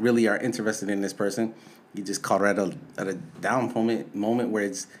just like really are interested in this person. You just caught her at a down moment where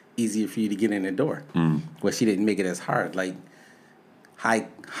it's easier for you to get in the door. Where she didn't make it as hard. Like high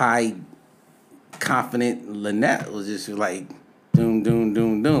confident Lynette was just like doom.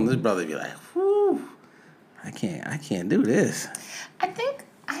 This brother be like, whew. I can't do this. I think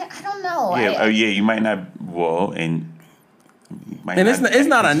I don't know. Yeah, you might not. Well, and. And it's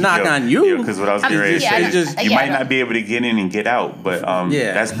not a knock on you. Because what I was getting ready to say is just you might not be able to get in and get out, but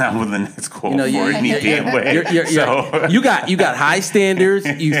that's not what the Nets call for any damn way. You got high standards.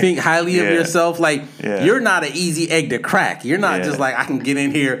 You think highly of yourself. Like you're not an easy egg to crack. You're not just like I can get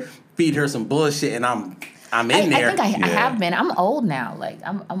in here, feed her some bullshit, and I'm in there. I think I have been. I'm old now. Like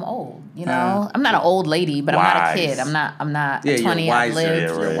I'm old. You know, I'm not an old lady, but I'm not a kid. I'm not 20. I've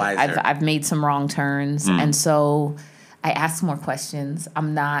lived. I've made some wrong turns, and so. I ask more questions.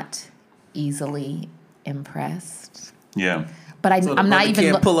 I'm not easily impressed. Yeah. But I'm not even...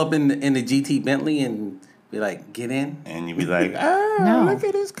 You can't pull up in the GT Bentley and be like, get in? And you be like, oh, look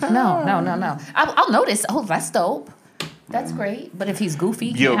at this car. No. I'll notice, oh, that's dope. That's great. But if he's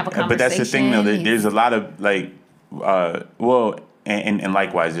goofy, can't have a conversation. But that's the thing, though. There's a lot of, like, and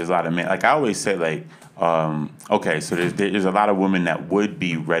likewise, there's a lot of men. Like, I always say, like, okay, so there's a lot of women that would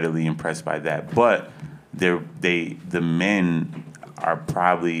be readily impressed by that. But... the men are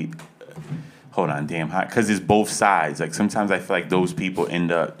probably hold on, damn hot, because it's both sides. Like sometimes I feel like those people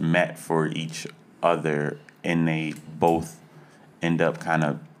end up met for each other, and they both end up kind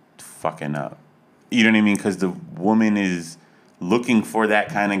of fucking up. You know what I mean? Because the woman is looking for that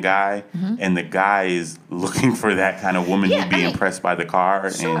kind of guy, and the guy is looking for that kind of woman who'd be impressed by the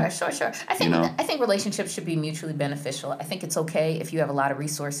car. Sure. I think relationships should be mutually beneficial. I think it's okay if you have a lot of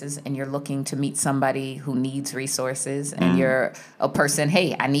resources and you're looking to meet somebody who needs resources, and you're a person,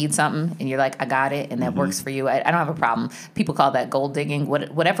 hey, I need something, and you're like, I got it, and that works for you. I don't have a problem. People call that gold digging.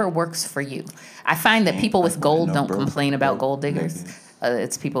 Whatever works for you. I find that people with gold don't complain about gold diggers.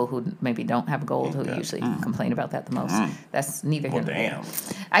 It's people who maybe don't have gold who usually complain about that the most. That's neither here nor there.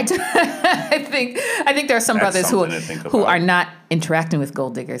 I think there are some brothers who are not interacting with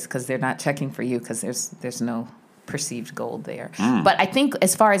gold diggers because they're not checking for you because there's no perceived gold there. But I think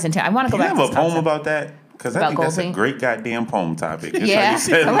as far as I want to go back to this concept. You have a poem about that? Because I think that's a great goddamn poem topic. Just like you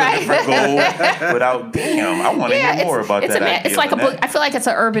said, right. For gold without, damn, I want to hear more about that. It's like a book. I feel like it's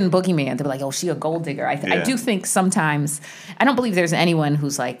an urban boogeyman to be like, oh, she a gold digger. I do think sometimes, I don't believe there's anyone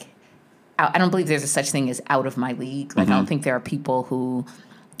who's like, I don't believe there's a such thing as out of my league. Like, I don't think there are people who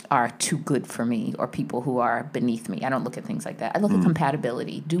are too good for me or people who are beneath me. I don't look at things like that. I look at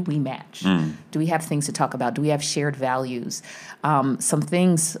compatibility. Do we match? Do we have things to talk about? Do we have shared values? Some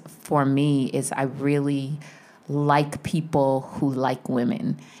things for me is I really like people who like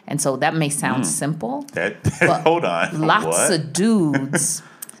women. And so that may sound simple. But hold on. Lots of dudes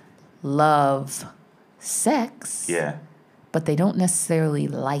love sex. Yeah. But they don't necessarily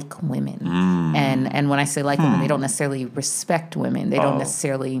like women. And when I say like women, they don't necessarily respect women. They don't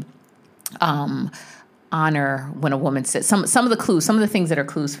necessarily honor when a woman says some of the clues, some of the things that are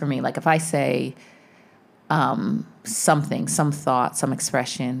clues for me. Like if I say something, some thought, some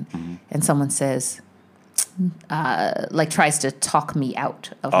expression, and someone says, like tries to talk me out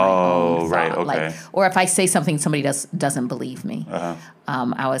of my own thought. Right, okay. Like, or if I say something somebody doesn't believe me,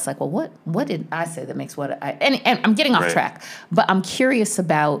 I was like, well, what did I say that makes what I... And I'm getting off track, but I'm curious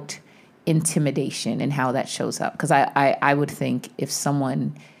about intimidation and how that shows up. Because I would think if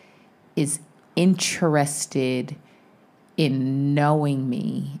someone is interested in knowing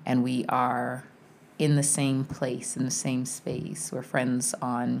me and we are in the same place, in the same space, we're friends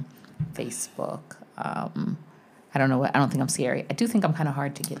on Facebook... I don't know. I don't think I'm scary. I do think I'm kind of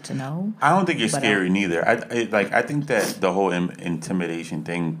hard to get to know. I don't think you're scary neither. I think that the whole intimidation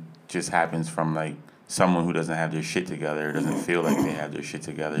thing just happens from like someone who doesn't have their shit together, doesn't feel like they have their shit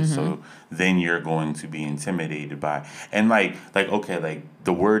together. So then you're going to be intimidated by, and like okay, like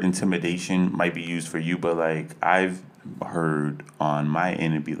the word intimidation might be used for you, but like I've heard on my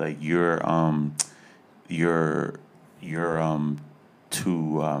end it'd be like you're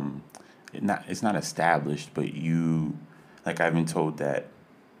too it's not established, but you, like I've been told that,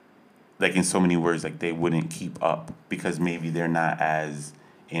 like in so many words, like they wouldn't keep up because maybe they're not as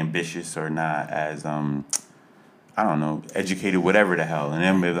ambitious or not as I don't know, educated, whatever the hell. And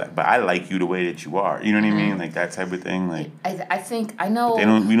then they're like, but I like you the way that you are. You know what I mean? Like that type of thing. Like I think I know.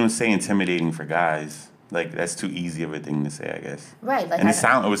 We don't say intimidating for guys. Like that's too easy of a thing to say, I guess. Right. Like and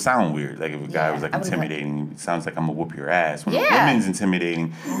it would sound weird. Like if a guy was like intimidating, it sounds like I'm gonna whoop your ass. When a woman's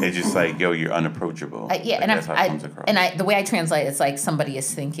intimidating, it's just like, yo, you're unapproachable. Like, and that's how it comes across. And the way I translate, it's like somebody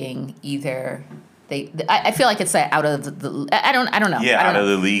is thinking either I feel like it's out of the I don't know. Yeah, out of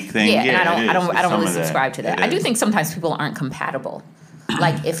the league thing. Yeah, and I don't really subscribe to that. I do think sometimes people aren't compatible.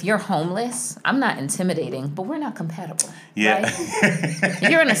 Like, if you're homeless, I'm not intimidating, but we're not compatible. Yeah. Right?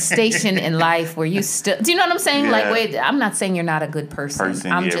 You're in a station in life where you still... Do you know what I'm saying? Yeah. Like, wait, I'm not saying you're not a good person.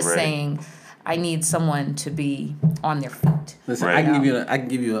 I'm just saying I need someone to be on their feet. Listen, Right. I can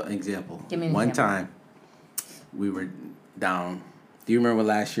give you an example. Give me an One example. time, we were down. Do you remember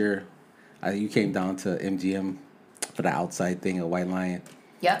last year? You came down to MGM for the outside thing at White Lion.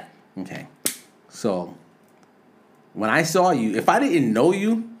 Yep. Okay. So when I saw you, if I didn't know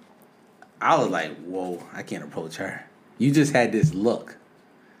you, I was like, whoa, I can't approach her. You just had this look.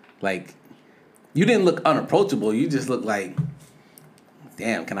 Like, you didn't look unapproachable. You just looked like,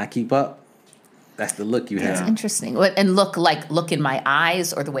 damn, can I keep up? That's the look you had. That's interesting. And look in my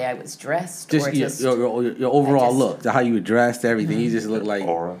eyes or the way I was dressed? Just, or just your overall just- look, how you were dressed, everything. You just looked like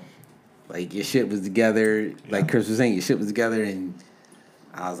Aura. like your shit was together. Like Chris was saying, your shit was together, and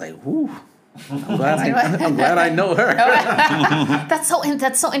I was like, whew. I'm glad I know her. That's so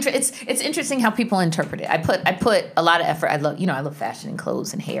interesting. It's interesting how people interpret it. I put a lot of effort. I love fashion and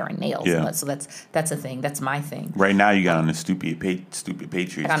clothes and hair and nails. Yeah. So that's a thing. That's my thing. Right now, you got on a stupid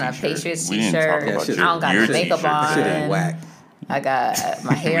Patriots I got on a t-shirt. Patriots We didn't t-shirt. talk about shit. your, I don't got your no makeup t-shirt. on. Shit ain't whack. I got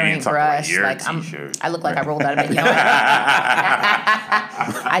my hair We didn't ain't talk about brushed. your Like t-shirt. I look like I rolled out of bed.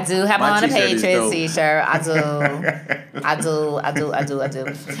 I do have My on a t-shirt is Patriots dope. t-shirt. I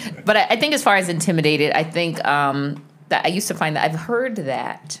do. But I think as far as intimidated, I think that I used to find that I've heard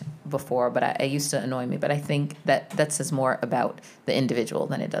that before, but I used to annoy me. But I think that says more about the individual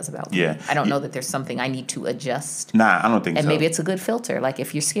than it does about me. Yeah. I don't know that there's something I need to adjust. Nah, I don't think And so. maybe it's a good filter. Like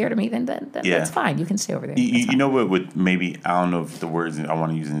if you're scared of me, then Yeah. that's fine. You can stay over there. You, That's you fine. know what? With maybe I don't know if the words I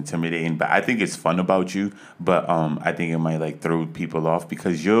want to use intimidating, but I think it's fun about you. But I think it might like throw people off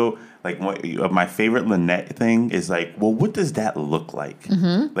because you'll like my favorite Lynette thing is like, well, what does that look like?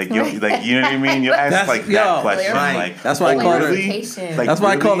 Mm-hmm. Like you like you know what I mean? You ask That's- like yo, that question. right. Like That's why I oh, call her- really? Clarification. Like, That's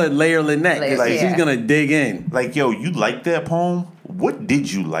why I call really? it Layer Lynette. 'Cause Layer, she's yeah. gonna dig in. Like, yo, you like that poem? What did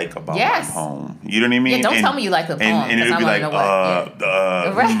you like about Yes. my poem? You know what I mean? Yeah, don't tell me you like the poem, And 'cause it'll I be wanna like,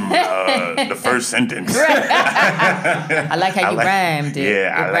 know what- the first sentence. I like how you like- rhyme, dude.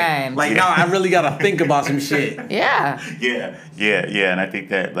 yeah, I it like- rhymes. Like now, I really gotta think about some shit. yeah. Yeah, and I think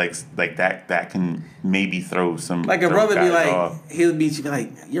that like that can maybe throw some Like a throw brother be guys like, off. he'll be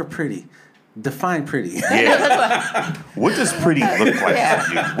like, "You're pretty. Define pretty." Yeah. What does pretty look like Yeah.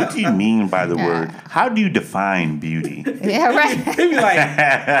 to you? What do you mean by the Yeah. word? How do you define beauty? Yeah, right. He'll be like,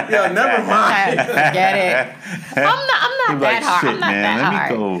 "Yo, never mind." Get it. I'm not You're that like, hard. shit, I'm not man. that Let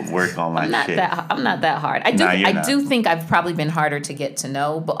hard. me go work on my I'm not shit. that hard. I Nah, you're not. do think I've probably been harder to get to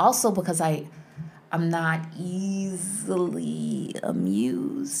know, but also because I'm not easily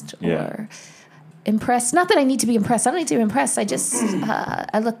amused Yeah. or impressed. Not that I need to be impressed. I don't need to be impressed. I just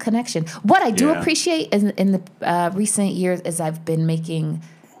I look connection. What I do Yeah. appreciate in the recent years is I've been making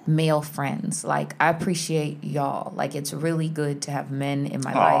male friends. Like I appreciate y'all. Like it's really good to have men in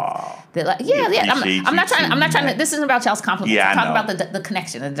my life. That like yeah. appreciate I'm not you trying. I'm not too, trying to. man. This isn't about y'all's compliments. Yeah, I'm I talking know. about the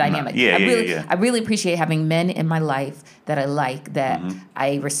connection, the dynamic. Yeah, I yeah. really appreciate having men in my life that I like, that Mm-hmm.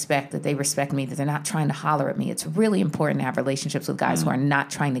 I respect, that they respect me, that they're not trying to holler at me. It's really important to have relationships with guys who Mm-hmm. are not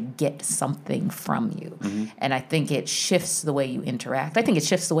trying to get something from you. And I think it shifts the way you interact. I think it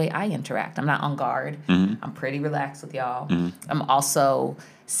shifts the way I interact. I'm not on guard. Mm-hmm. I'm pretty relaxed with y'all. I'm also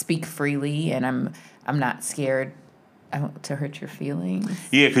speak freely, and I'm not scared to hurt your feelings.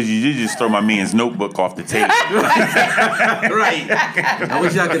 Yeah, because you did just throw my man's notebook off the table. Right. I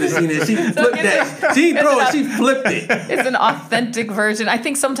wish y'all could have seen it. She flipped that. She didn't throw it. She flipped it. It's an authentic version. I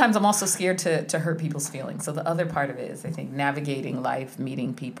think sometimes I'm also scared to hurt people's feelings. So the other part of it is, I think, navigating life,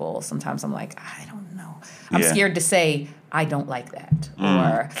 meeting people. Sometimes I'm like, I don't know. I'm Yeah. scared to say, I don't like that,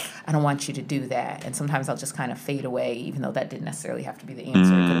 or I don't want you to do that. And sometimes I'll just kind of fade away, even though that didn't necessarily have to be the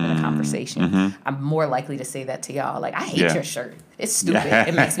answer. It could have been a conversation. I'm more likely to say that to y'all. Like, I hate Yeah. your shirt. It's stupid.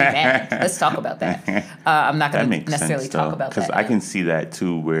 It makes me mad. Let's talk about that. I'm not That going makes to necessarily sense, talk though, about because that. I can see that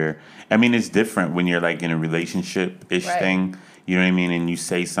too. Where I mean, it's different when you're like in a relationship ish Right. thing. You know what I mean? And you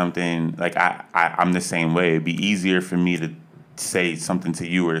say something like I'm the same way. It'd be easier for me to say something to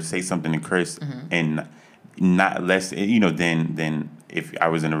you or to say something to Chris and not less, than if I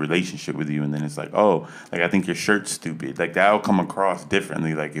was in a relationship with you and then it's like, oh, like I think your shirt's stupid. Like that'll come across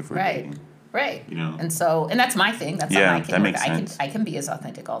differently. Like if we're dating. Right. You know? And that's my thing. That's Yeah, something I can that makes I can sense. I can be as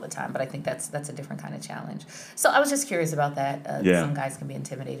authentic all the time, but I think that's a different kind of challenge. So I was just curious about that. Yeah. Some guys can be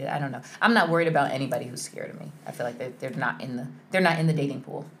intimidated. I don't know. I'm not worried about anybody who's scared of me. I feel like they're not in the dating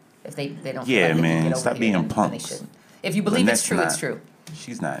pool. If they don't feel Yeah, like they man, can get over stop here, being then they punks. shouldn't. If you believe it's Lynette's true, not- it's true.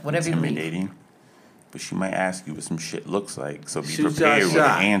 She's not Whatever you believe. intimidating. But she might ask you what some shit looks like. So be Shoot your prepared with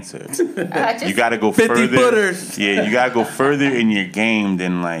shot. an answer. I just, You got to go 50 further. footers. Yeah, you got to go further in your game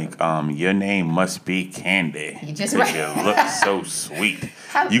than like, your name must be Candy. You just- 'Cause you look so sweet.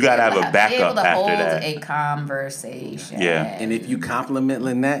 have- You got to have a be able backup to after hold that. a conversation. Yeah. And if you compliment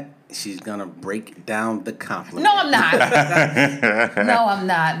Lynette she's gonna break down the compliment. No, I'm not. No, I'm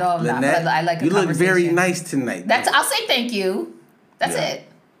not. Lynette, But I like a you look very conversation. nice tonight. I'll say thank you. That's Yeah. it.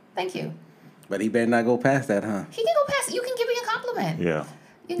 Thank you. But he better not go past that, huh? He can go past. You can give me a compliment. Yeah.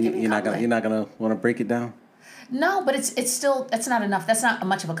 You can give me a compliment. You're not gonna want to break it down. No, but it's still, that's not enough. That's not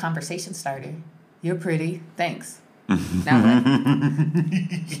much of a conversation starter. You're pretty. Thanks. Now what?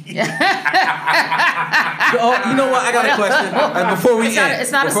 Oh, you know what? I got a question. Before we end.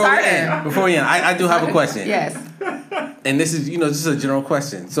 It's not a Before we starter. end, Before we end, I do have a question. Yes. And this is, just a general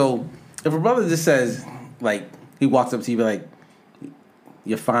question. So, if a brother just says, like, he walks up to you, be like,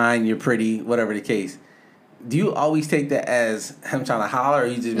 you're fine, you're pretty, whatever the case, do you always take that as him trying to holler, or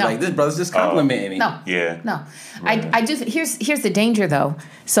you just be No. like, this brother's just complimenting me? No. Yeah. No. Right. I do. Here's the danger, though.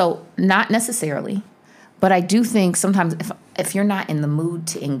 So, not necessarily. But I do think sometimes if you're not in the mood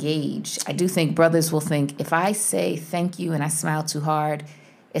to engage, I do think brothers will think if I say thank you and I smile too hard,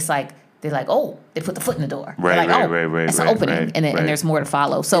 it's like they're like, oh, they put the foot in the door. Right, They're like, right. It's an opening, and there's more to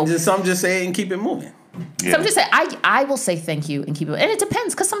follow. So Some just say it and keep it moving. Yeah. some just say I will say thank you and keep it. And it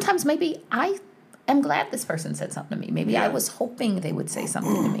depends, because sometimes maybe I am glad this person said something to me. Maybe I was hoping they would say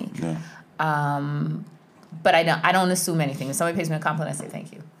something to me. Yeah. But I don't assume anything. If somebody pays me a compliment, I say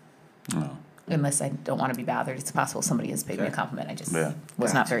thank you. No. Unless I don't want to be bothered. It's possible somebody has paid me a compliment. I just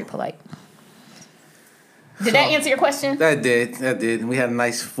was not very polite. Did that answer your question? That did. We had a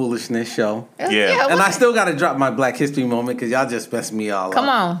nice foolishness show. Yeah. And I still got to drop my Black History moment because y'all just messed me all Come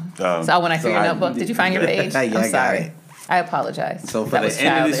up. on. So when I so see your I- notebook, did you find your page? Yeah, I I'm got sorry. it. I apologize. So for That the was end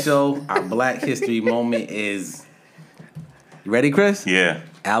of the childish. show, our Black History moment is... You ready, Chris? Yeah.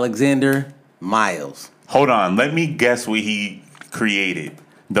 Alexander Miles. Hold on. Let me guess what he created.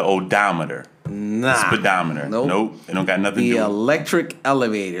 The odometer. Nah. Speedometer. Nope. It don't got nothing to The do with electric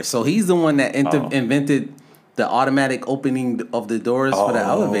elevator. So he's the one that Oh. invented the automatic opening of the doors for the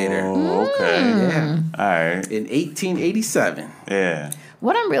elevator Oh, okay. Yeah. All right. in 1887. Yeah.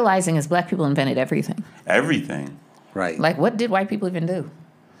 What I'm realizing is black people invented everything. Everything. Right. Like, what did white people even do?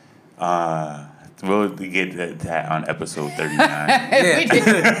 We'll get that on episode 39. Yeah. We did.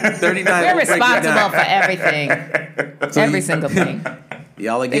 39. We're we'll break it responsible down. for everything. Every single thing.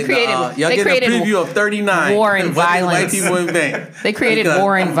 Y'all are getting, created- y'all they getting a created preview of 39. war and What did white violence. people invent? They created Because-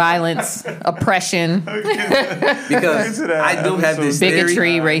 war and violence, oppression, Because I do have this bigotry,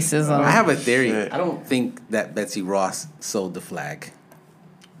 theory. racism. I have a theory. Shit. I don't think that Betsy Ross sold the flag.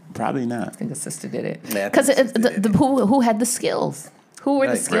 Probably not. I think the sister did it. Yeah, I Because think the sister did it. who had the skills? Who were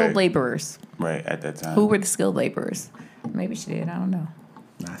the Right. skilled Right. laborers? Right at that time. Who were the skilled laborers? Maybe she did. I don't know.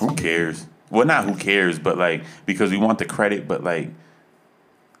 Who cares? Well, not who cares, but like because we want the credit. But like,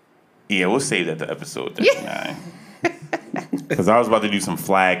 yeah, we'll save that to episode 39. Because I was about to do some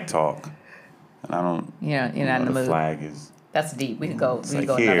flag talk, and I don't. You're not in the the mood. flag is. That's deep. We could go. It's We could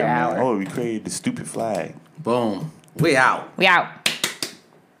like go here, another man. hour. Oh, we created the stupid flag. Boom. We out. We out.